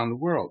around the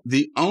world.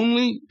 The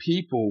only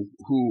people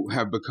who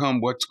have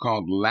become what's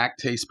called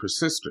lactase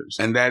persisters,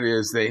 and that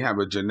is they have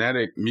a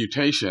genetic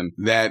mutation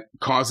that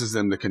causes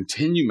them to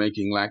continue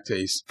making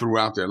lactase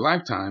throughout their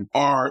lifetime,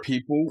 are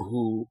people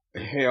who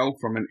hail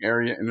from an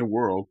area in the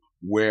world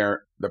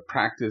where the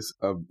practice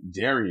of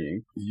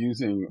dairying,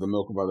 using the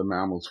milk of other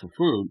mammals for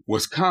food,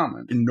 was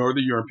common. In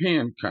Northern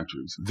European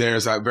countries,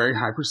 there's a very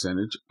high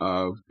percentage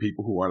of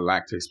people who are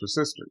lactase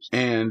persisters.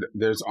 And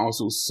there's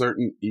also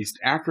certain East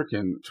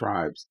African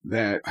tribes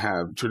that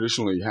have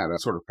traditionally had a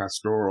sort of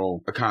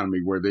pastoral economy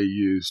where they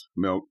used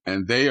milk,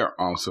 and they are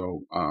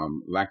also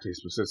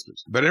lactase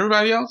persisters. But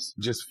everybody else,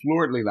 just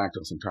floridly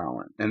lactose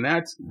intolerant. And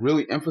that's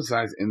really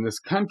emphasized in this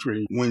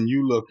country when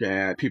you look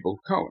at people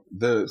of color.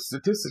 The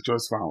statistics are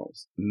as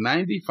follows.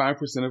 90%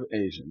 95% of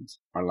Asians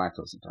are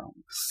lactose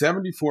intolerant.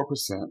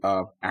 74%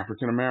 of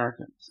African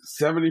Americans,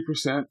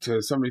 70% to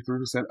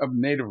 73% of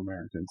Native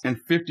Americans, and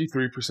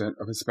 53%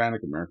 of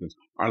Hispanic Americans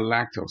are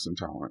lactose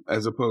intolerant,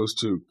 as opposed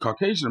to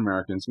Caucasian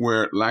Americans,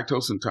 where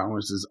lactose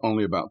intolerance is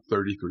only about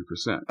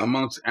 33%.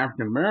 Amongst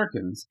African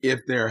Americans,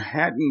 if there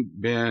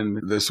hadn't been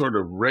the sort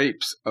of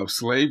rapes of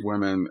slave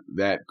women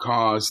that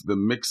caused the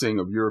mixing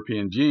of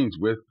European genes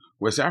with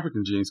West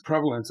African genes,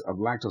 prevalence of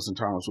lactose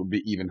intolerance will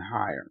be even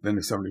higher than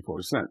the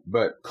 74%.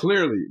 But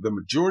clearly, the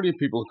majority of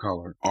people of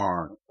color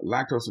are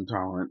lactose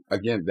intolerant.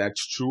 Again,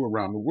 that's true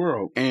around the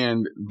world.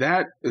 And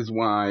that is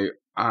why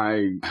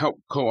I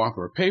helped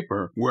co-author a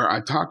paper where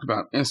I talked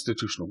about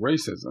institutional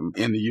racism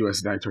in the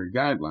U.S. Dietary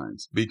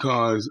Guidelines,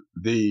 because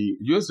the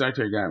U.S.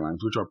 Dietary Guidelines,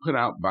 which are put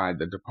out by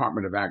the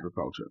Department of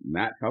Agriculture,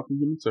 not Health and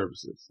Human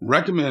Services,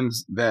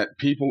 recommends that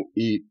people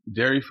eat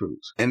dairy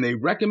foods. And they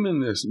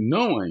recommend this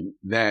knowing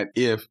that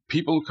if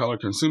people of color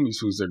consume these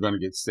foods, they're going to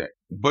get sick.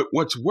 But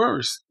what's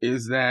worse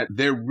is that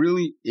there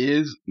really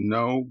is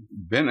no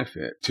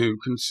benefit to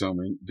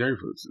consuming dairy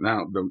foods.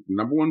 Now, the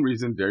number one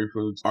reason dairy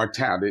foods are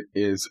touted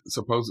is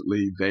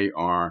supposedly they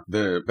are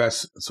the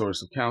best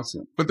source of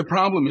calcium. But the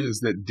problem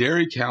is that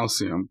dairy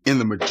calcium, in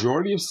the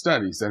majority of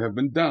studies that have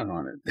been done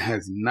on it,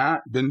 has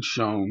not been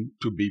shown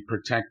to be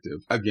protective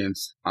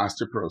against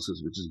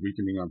osteoporosis, which is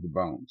weakening of the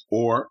bones,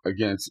 or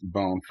against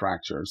bone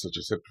fractures, such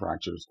as hip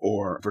fractures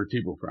or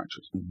vertebral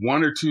fractures.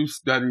 One or two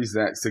studies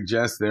that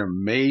suggest there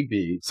may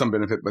be some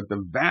benefit, but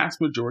the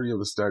vast majority of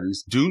the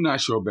studies do not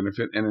show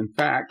benefit. And in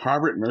fact,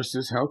 Harvard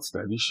Nurses Health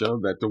studies show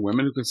that the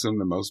women who consume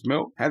the most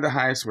milk had the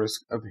highest risk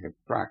of hip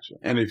fracture.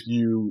 And if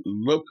you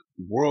look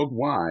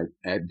worldwide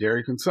at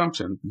dairy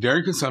consumption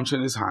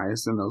is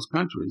highest in those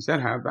countries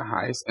that have the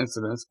highest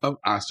incidence of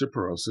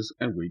osteoporosis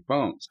and weak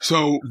bones.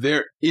 So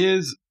there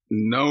is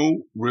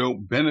no real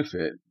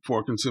benefit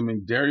for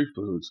consuming dairy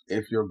foods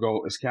if your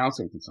goal is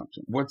calcium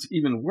consumption. What's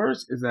even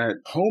worse is that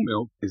whole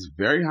milk is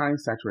very high in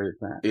saturated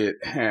fat. It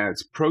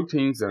has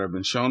proteins that have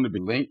been shown to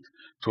be linked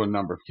to a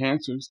number of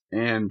cancers,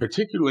 and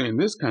particularly in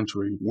this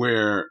country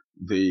where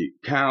the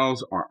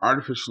cows are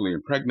artificially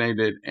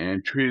impregnated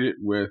and treated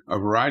with a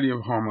variety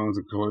of hormones,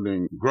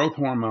 including growth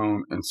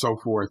hormone and so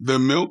forth. The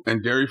milk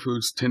and dairy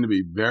foods tend to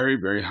be very,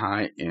 very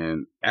high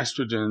in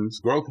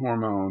estrogens, growth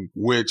hormone,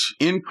 which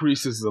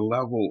increases the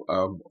level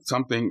of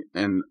something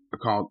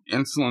called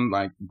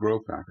insulin-like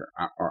growth factor,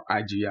 or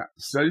IGF.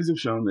 Studies have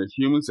shown that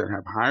humans that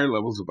have higher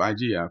levels of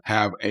IGF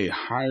have a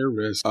higher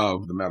risk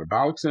of the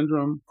metabolic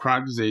syndrome,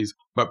 chronic disease,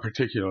 but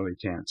particularly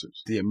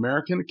cancers. The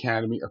American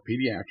Academy of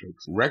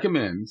Pediatrics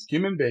recommends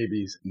human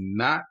babies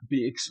not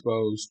be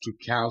exposed to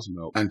cow's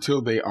milk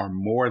until they are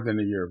more than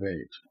a year of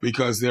age,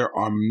 because there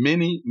are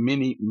many,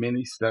 many,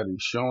 many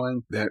studies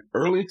showing that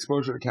early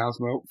exposure to cow's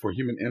milk for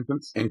human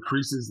infants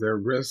increases their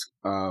risk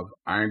of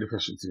iron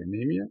deficiency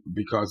anemia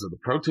because of the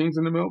proteins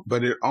in the milk,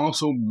 but it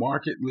also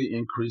markedly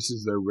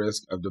increases their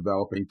risk of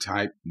developing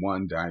type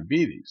 1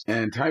 diabetes.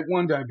 And type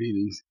 1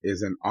 diabetes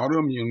is an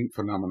autoimmune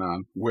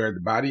phenomenon where the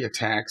body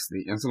attacks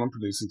the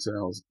insulin-producing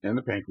cells in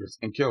the pancreas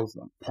and kills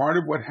them. Part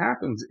of what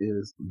happens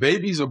is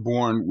babies are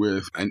born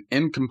with an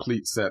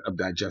incomplete set of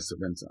digestive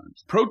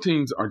enzymes.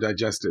 Proteins are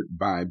digested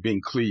by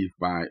being cleaved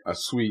by a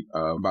suite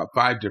of about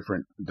 5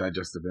 different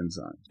digestive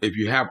enzymes. If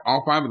you have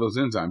all 5 of those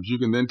enzymes, you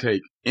can then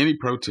take any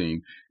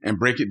protein and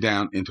break it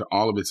down into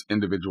all of its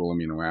individual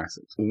amino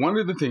acids. One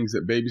of the things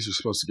that babies are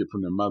supposed to get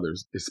from their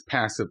mothers is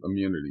passive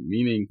immunity,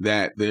 meaning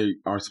that they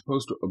are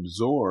supposed to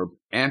absorb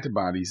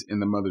antibodies in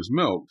the mother's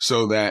milk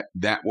so that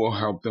will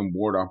help them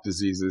ward off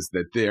diseases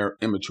that their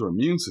immature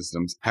immune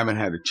systems haven't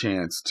had a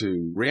chance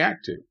to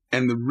react to.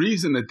 And the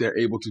reason that they're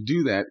able to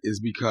do that is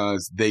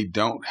because they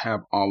don't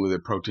have all of their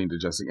protein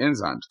digesting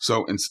enzymes.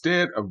 So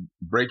instead of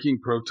breaking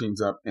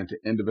proteins up into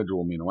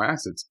individual amino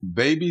acids,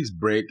 babies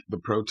break the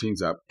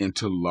proteins up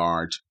into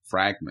large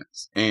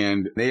fragments,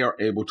 and they are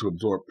able to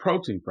absorb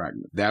protein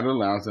fragments. That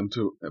allows them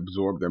to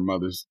absorb their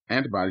mother's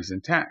antibodies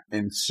intact.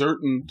 And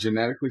certain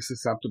genetically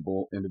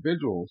susceptible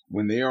individuals,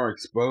 when they are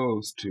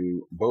exposed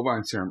to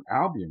bovine serum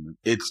albumin,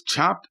 it's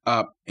chopped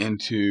up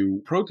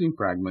into protein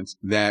fragments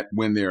that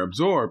when they're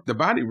absorbed, the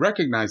body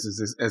recognizes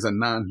this as a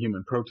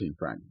non-human protein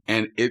fragment,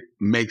 and it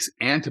makes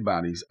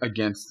antibodies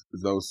against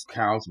those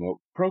cow's milk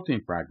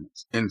protein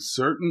fragments. In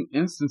certain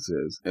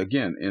instances,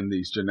 again, in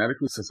these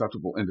genetically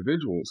susceptible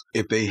individuals,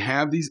 if they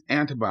have these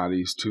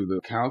antibodies to the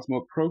cow's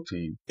milk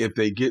protein, if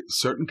they get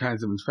certain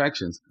kinds of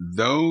infections,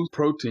 those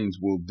proteins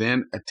will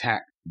then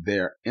attack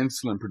their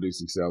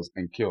insulin-producing cells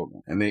and kill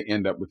them, and they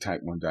end up with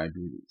type 1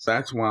 diabetes.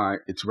 That's why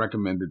it's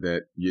recommended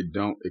that you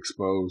don't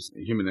expose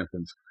human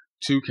infants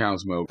to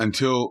cow's milk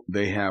until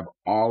they have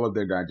all of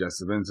their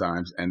digestive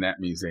enzymes, and that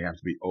means they have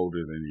to be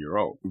older than a year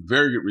old.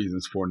 Very good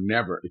reasons for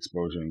never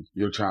exposing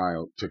your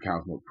child to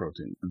cow's milk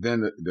protein.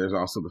 Then there's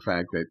also the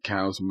fact that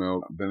cow's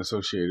milk has been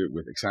associated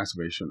with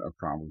exacerbation of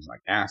problems like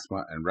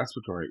asthma and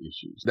respiratory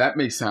issues. That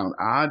may sound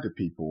odd to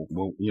people.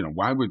 Well,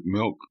 why would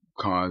milk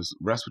cause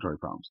respiratory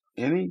problems.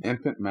 Any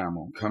infant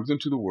mammal comes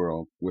into the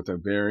world with a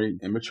very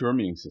immature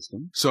immune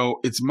system. So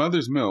its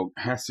mother's milk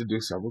has to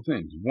do several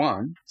things.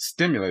 One,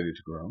 stimulate it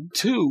to grow.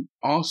 Two,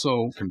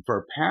 also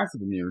confer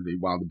passive immunity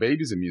while the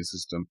baby's immune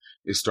system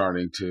is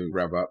starting to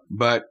rev up.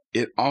 But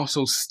it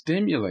also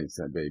stimulates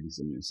that baby's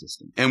immune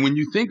system. And when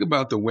you think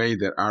about the way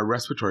that our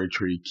respiratory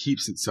tree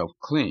keeps itself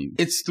clean,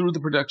 it's through the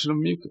production of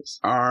mucus.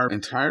 Our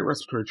entire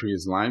respiratory tree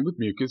is lined with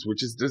mucus,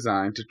 which is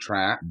designed to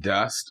trap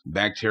dust,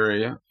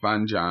 bacteria,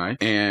 fungi,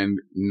 and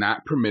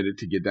not permit it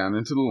to get down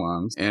into the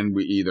lungs. And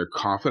we either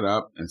cough it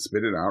up and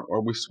spit it out,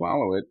 or we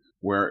swallow it,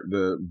 where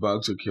the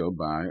bugs are killed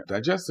by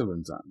digestive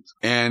enzymes.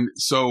 And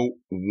so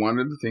one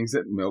of the things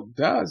that milk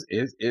does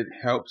is it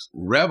helps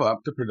rev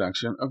up the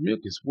production of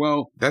mucus.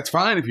 Well, that's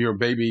fine if you're a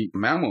baby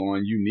mammal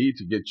and you need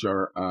to get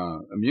your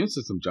immune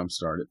system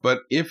jump-started. But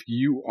if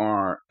you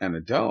are an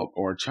adult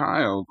or a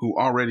child who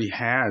already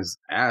has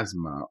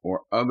asthma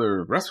or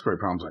other respiratory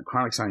problems like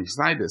chronic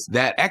sinusitis,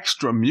 that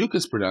extra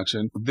mucus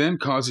production then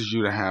causes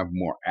you to have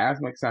more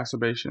asthma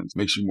exacerbations,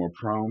 makes you more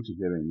prone to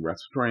getting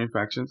respiratory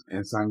infections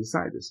and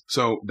sinusitis.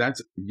 So that's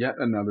yet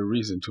another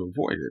reason to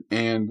avoid it.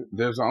 And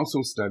there's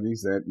also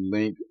studies that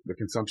link the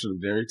consumption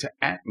of dairy to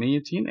acne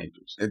in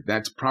teenagers.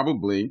 That's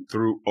probably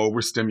through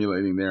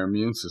overstimulating their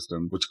immune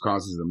system, which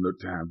causes them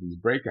to have these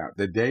breakouts.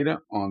 The data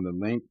on the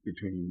link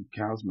between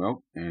cow's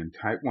milk and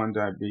type 1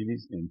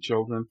 diabetes in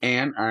children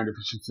and iron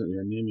deficiency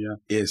anemia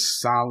is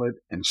solid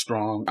and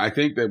strong. I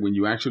think that when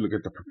you actually look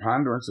at the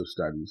preponderance of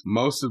studies,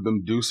 most of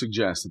them do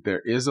suggest that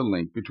there is a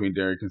link between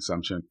dairy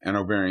consumption and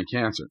ovarian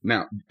cancer.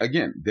 Now,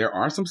 again, there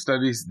are some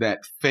studies that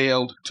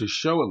failed to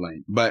show a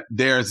link, but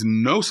there's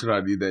no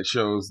study that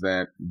shows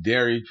that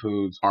dairy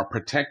foods are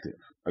protective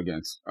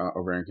against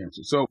ovarian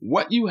cancer. So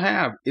what you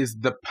have is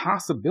the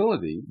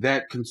possibility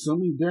that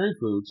consuming dairy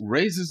foods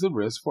raises the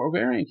risk for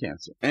ovarian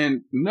cancer.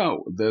 And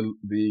no, the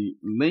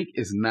link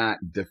is not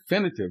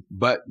definitive,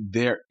 but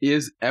there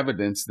is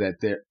evidence that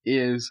there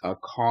is a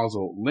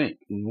causal link.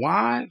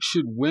 Why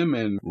should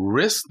women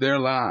risk their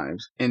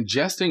lives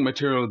ingesting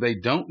material they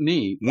don't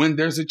need when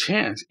there's a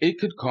chance it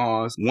could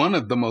cause one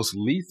of the most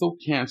lethal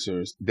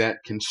cancers that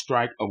can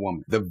strike a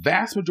woman? The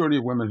vast majority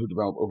of women who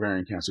develop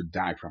ovarian cancer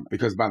die from it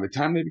because by the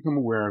time they become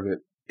aware of it,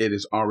 it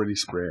is already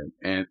spread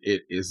and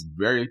it is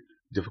very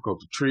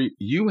difficult to treat.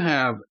 You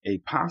have a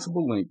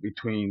possible link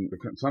between the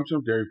consumption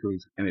of dairy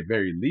foods and a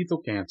very lethal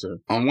cancer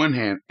on one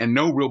hand and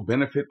no real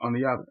benefit on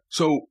the other.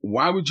 So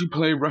why would you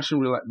play Russian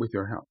roulette with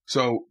your health?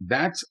 So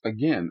that's,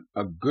 again,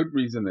 a good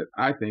reason that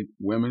I think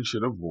women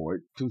should avoid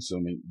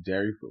consuming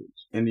dairy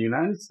foods. In the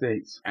United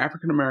States,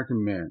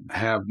 African-American men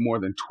have more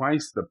than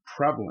twice the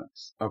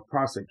prevalence of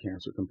prostate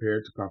cancer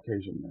compared to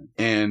Caucasian men.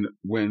 And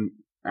when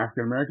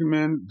African-American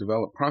men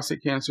develop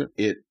prostate cancer,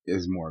 it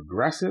is more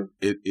aggressive,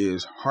 it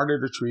is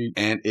harder to treat,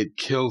 and it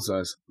kills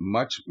us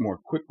much more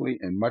quickly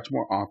and much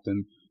more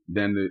often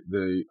than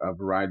the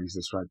varieties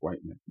that strike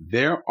white men.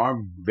 There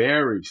are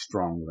very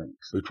strong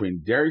links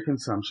between dairy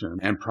consumption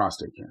and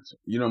prostate cancer.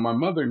 You know, my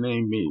mother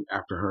named me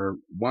after her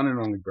one and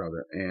only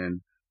brother,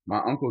 and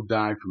my uncle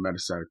died from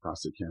metastatic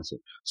prostate cancer.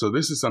 So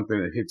this is something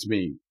that hits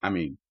me,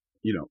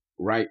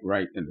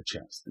 right in the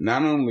chest.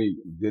 Not only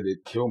did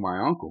it kill my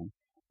uncle,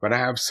 but I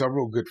have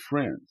several good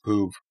friends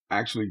who've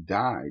actually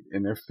died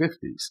in their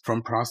 50s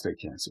from prostate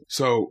cancer.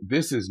 So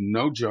this is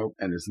no joke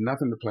and it's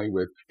nothing to play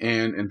with.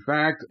 And in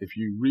fact, if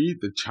you read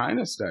the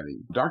China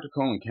study, Dr.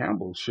 Colin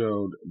Campbell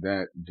showed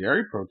that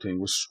dairy protein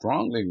was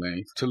strongly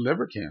linked to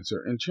liver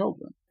cancer in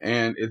children.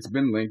 And it's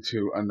been linked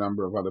to a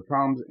number of other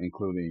problems,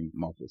 including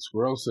multiple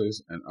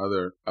sclerosis and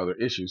other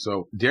issues.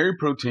 So dairy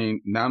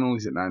protein, not only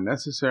is it not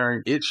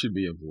necessary, it should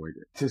be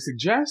avoided. To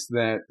suggest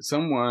that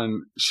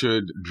someone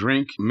should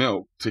drink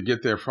milk to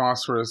get their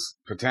phosphorus,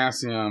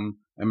 potassium,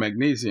 and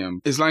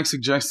magnesium is like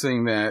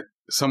suggesting that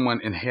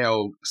someone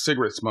inhaled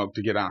cigarette smoke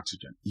to get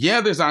oxygen. Yeah,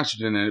 there's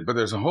oxygen in it, but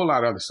there's a whole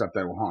lot of other stuff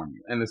that will harm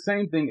you. And the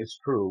same thing is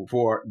true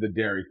for the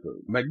dairy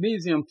food.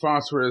 Magnesium,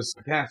 phosphorus,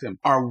 potassium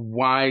are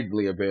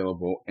widely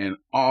available in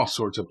all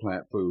sorts of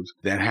plant foods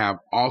that have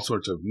all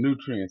sorts of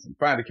nutrients and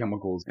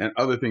phytochemicals and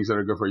other things that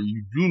are good for you.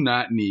 You do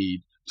not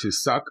need to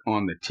suck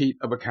on the teat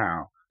of a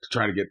cow to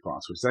try to get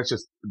phosphorus. That's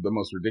just the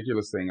most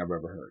ridiculous thing I've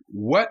ever heard.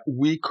 What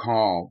we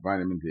call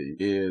vitamin D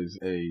is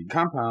a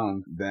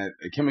compound that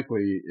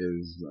chemically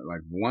is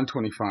like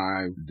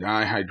 125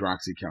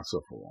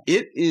 dihydroxycalciferol.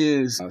 It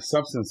is a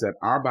substance that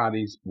our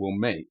bodies will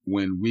make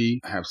when we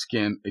have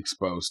skin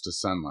exposed to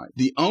sunlight.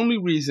 The only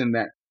reason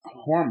that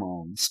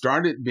hormone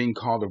started being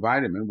called a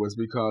vitamin was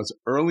because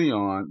early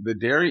on the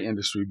dairy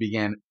industry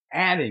began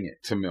adding it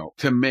to milk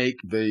to make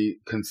the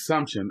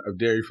consumption of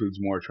dairy foods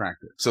more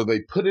attractive. So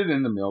they put it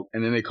in the milk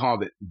and then they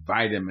called it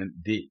vitamin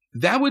D.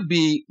 That would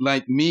be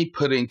like me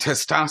putting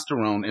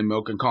testosterone in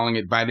milk and calling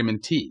it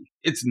vitamin T.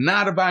 It's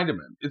not a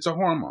vitamin. It's a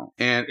hormone.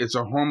 And it's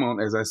a hormone,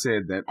 as I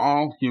said, that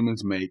all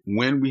humans make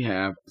when we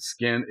have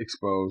skin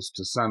exposed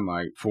to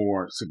sunlight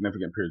for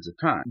significant periods of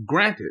time.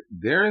 Granted,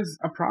 there is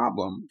a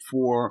problem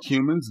for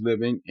humans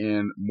living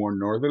in more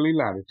northerly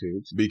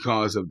latitudes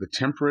because of the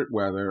temperate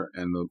weather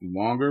and the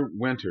longer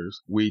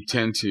winters. We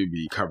tend to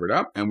be covered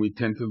up and we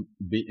tend to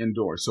be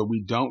indoors. So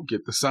we don't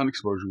get the sun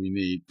exposure we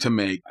need to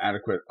make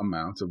adequate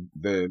amounts of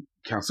the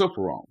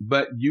calciferol.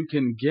 But you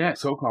can get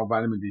so-called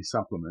vitamin D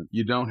supplement.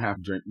 You don't have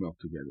to drink milk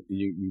to get it.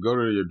 You can go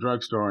to your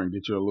drugstore and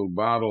get your little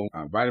bottle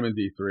of vitamin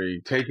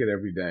D3, take it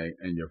every day,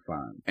 and you're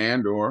fine.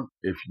 And or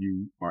if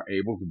you are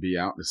able to be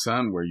out in the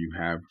sun where you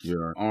have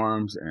your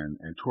arms and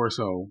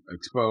torso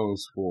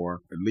exposed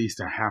for at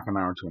least a half an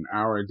hour to an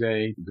hour a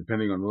day,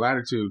 depending on the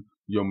latitude,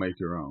 you'll make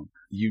your own.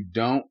 You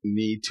don't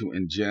need to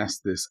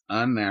ingest this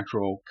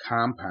unnatural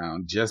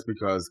compound just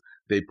because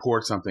they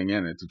poured something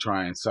in it to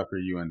try and sucker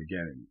you into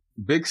getting it.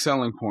 Big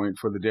selling point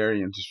for the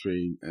dairy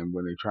industry, and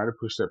when they try to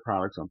push their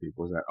products on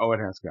people, is that, it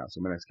has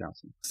calcium, it has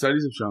calcium.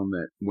 Studies have shown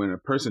that when a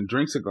person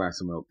drinks a glass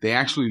of milk, they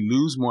actually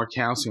lose more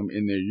calcium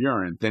in their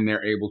urine than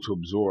they're able to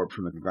absorb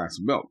from the glass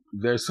of milk.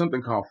 There's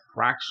something called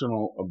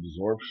fractional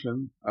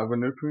absorption of a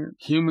nutrient.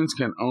 Humans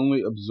can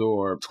only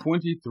absorb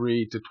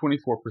 23 to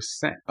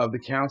 24% of the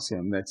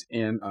calcium that's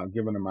in a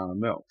given amount of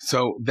milk.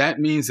 So that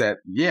means that,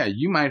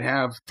 you might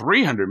have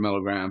 300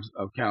 milligrams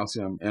of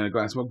calcium in a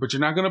glass of milk, but you're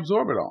not going to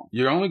absorb it all.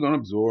 You're only going to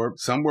absorb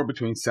somewhere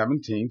between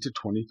 17 to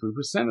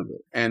 23% of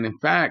it. And in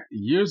fact,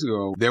 years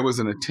ago, there was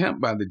an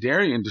attempt by the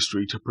dairy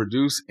industry to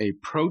produce a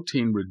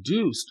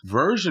protein-reduced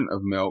version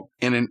of milk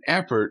in an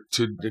effort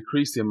to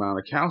decrease the amount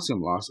of calcium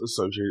loss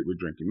associated with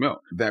drinking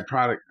milk. That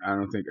product, I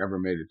don't think, ever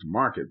made it to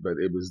market, but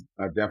it was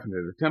a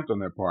definite attempt on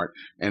their part,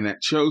 and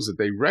that shows that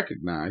they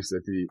recognize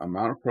that the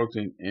amount of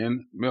protein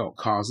in milk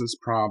causes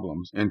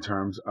problems in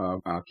terms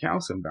of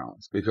calcium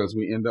balance, because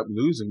we end up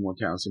losing more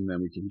calcium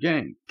than we can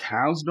gain.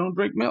 Cows don't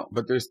drink milk,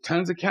 but there's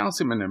tons of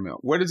calcium in their milk.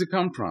 Where does it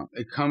come from?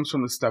 It comes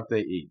from the stuff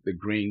they eat, the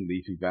green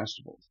leafy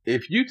vegetables.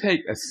 If you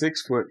take a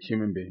 6-foot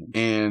human being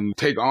and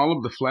take all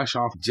of the flesh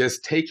off,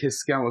 just take his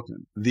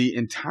skeleton, the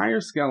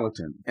entire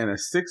skeleton in a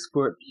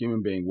 6-foot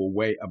human being will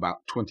weigh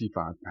about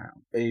 25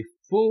 pounds. A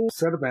full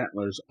set of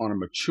antlers on a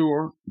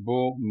mature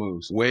bull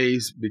moose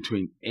weighs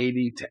between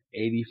 80 to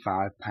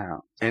 85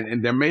 pounds.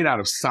 And they're made out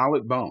of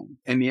solid bone.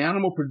 And the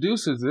animal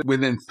produces it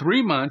within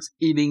 3 months,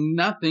 eating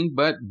nothing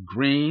but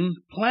green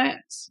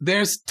plants.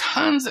 There's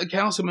tons of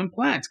calcium in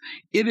plants.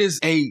 It is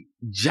a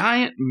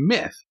giant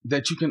myth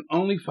that you can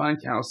only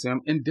find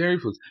calcium in dairy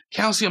foods.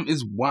 Calcium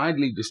is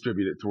widely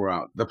distributed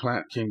throughout the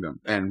plant kingdom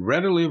and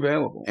readily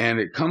available. And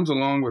it comes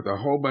along with a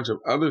whole bunch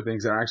of other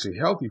things that are actually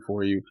healthy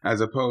for you,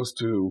 as opposed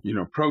to,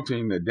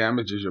 protein that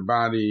damages your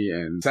body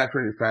and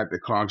saturated fat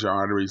that clogs your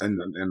arteries and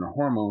the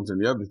hormones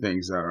and the other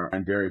things that are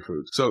in dairy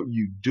foods. So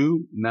you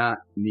do not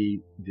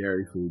need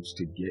dairy foods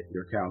to get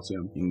your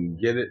calcium. You can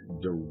get it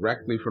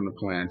directly from the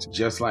plants,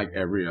 just like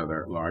every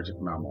other large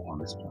mammal on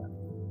this planet.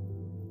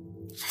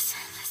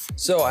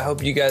 So I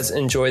hope you guys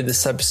enjoyed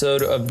this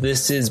episode of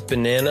This is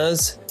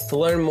Bananas. To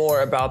learn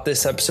more about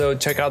this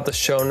episode, check out the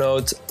show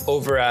notes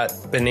over at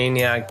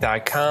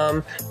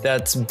bananiac.com.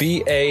 That's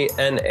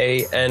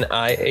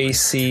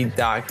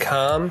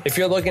BANANIAC.com. If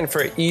you're looking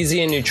for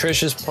easy and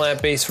nutritious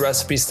plant-based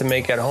recipes to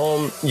make at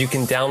home, you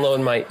can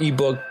download my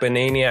ebook,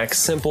 Bananiac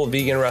Simple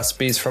Vegan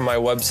Recipes, from my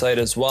website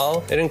as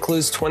well. It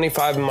includes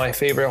 25 of my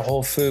favorite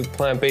whole food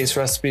plant-based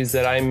recipes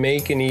that I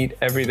make and eat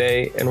every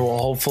day, and will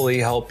hopefully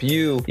help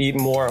you eat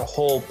more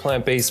whole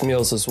plant-based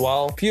meals as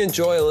well. If you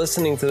enjoy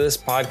listening to this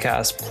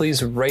podcast,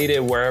 please rate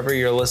it wherever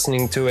you're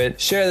listening to it.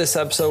 Share this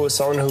episode with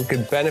someone who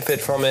could benefit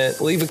from it.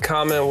 Leave a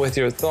comment with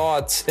your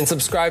thoughts, and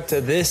subscribe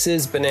to This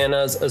is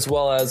Bananas, as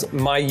well as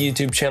my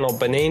YouTube channel,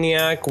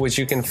 Bananiac, which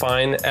you can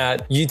find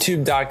at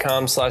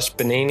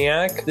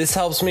youtube.com/Bananiac. This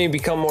helps me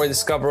become more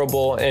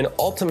discoverable and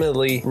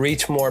ultimately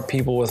reach more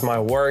people with my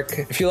work.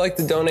 If you'd like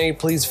to donate,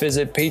 please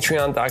visit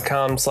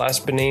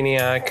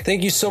patreon.com/Bananiac.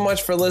 Thank you so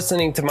much for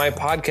listening to my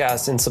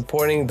podcast and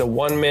supporting the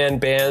one-man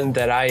band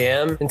that I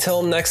am.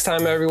 Until next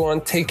time,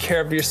 everyone, take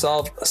care of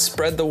yourself,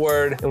 spread the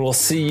word, and we'll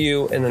see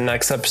you in the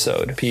next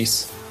episode.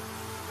 Peace.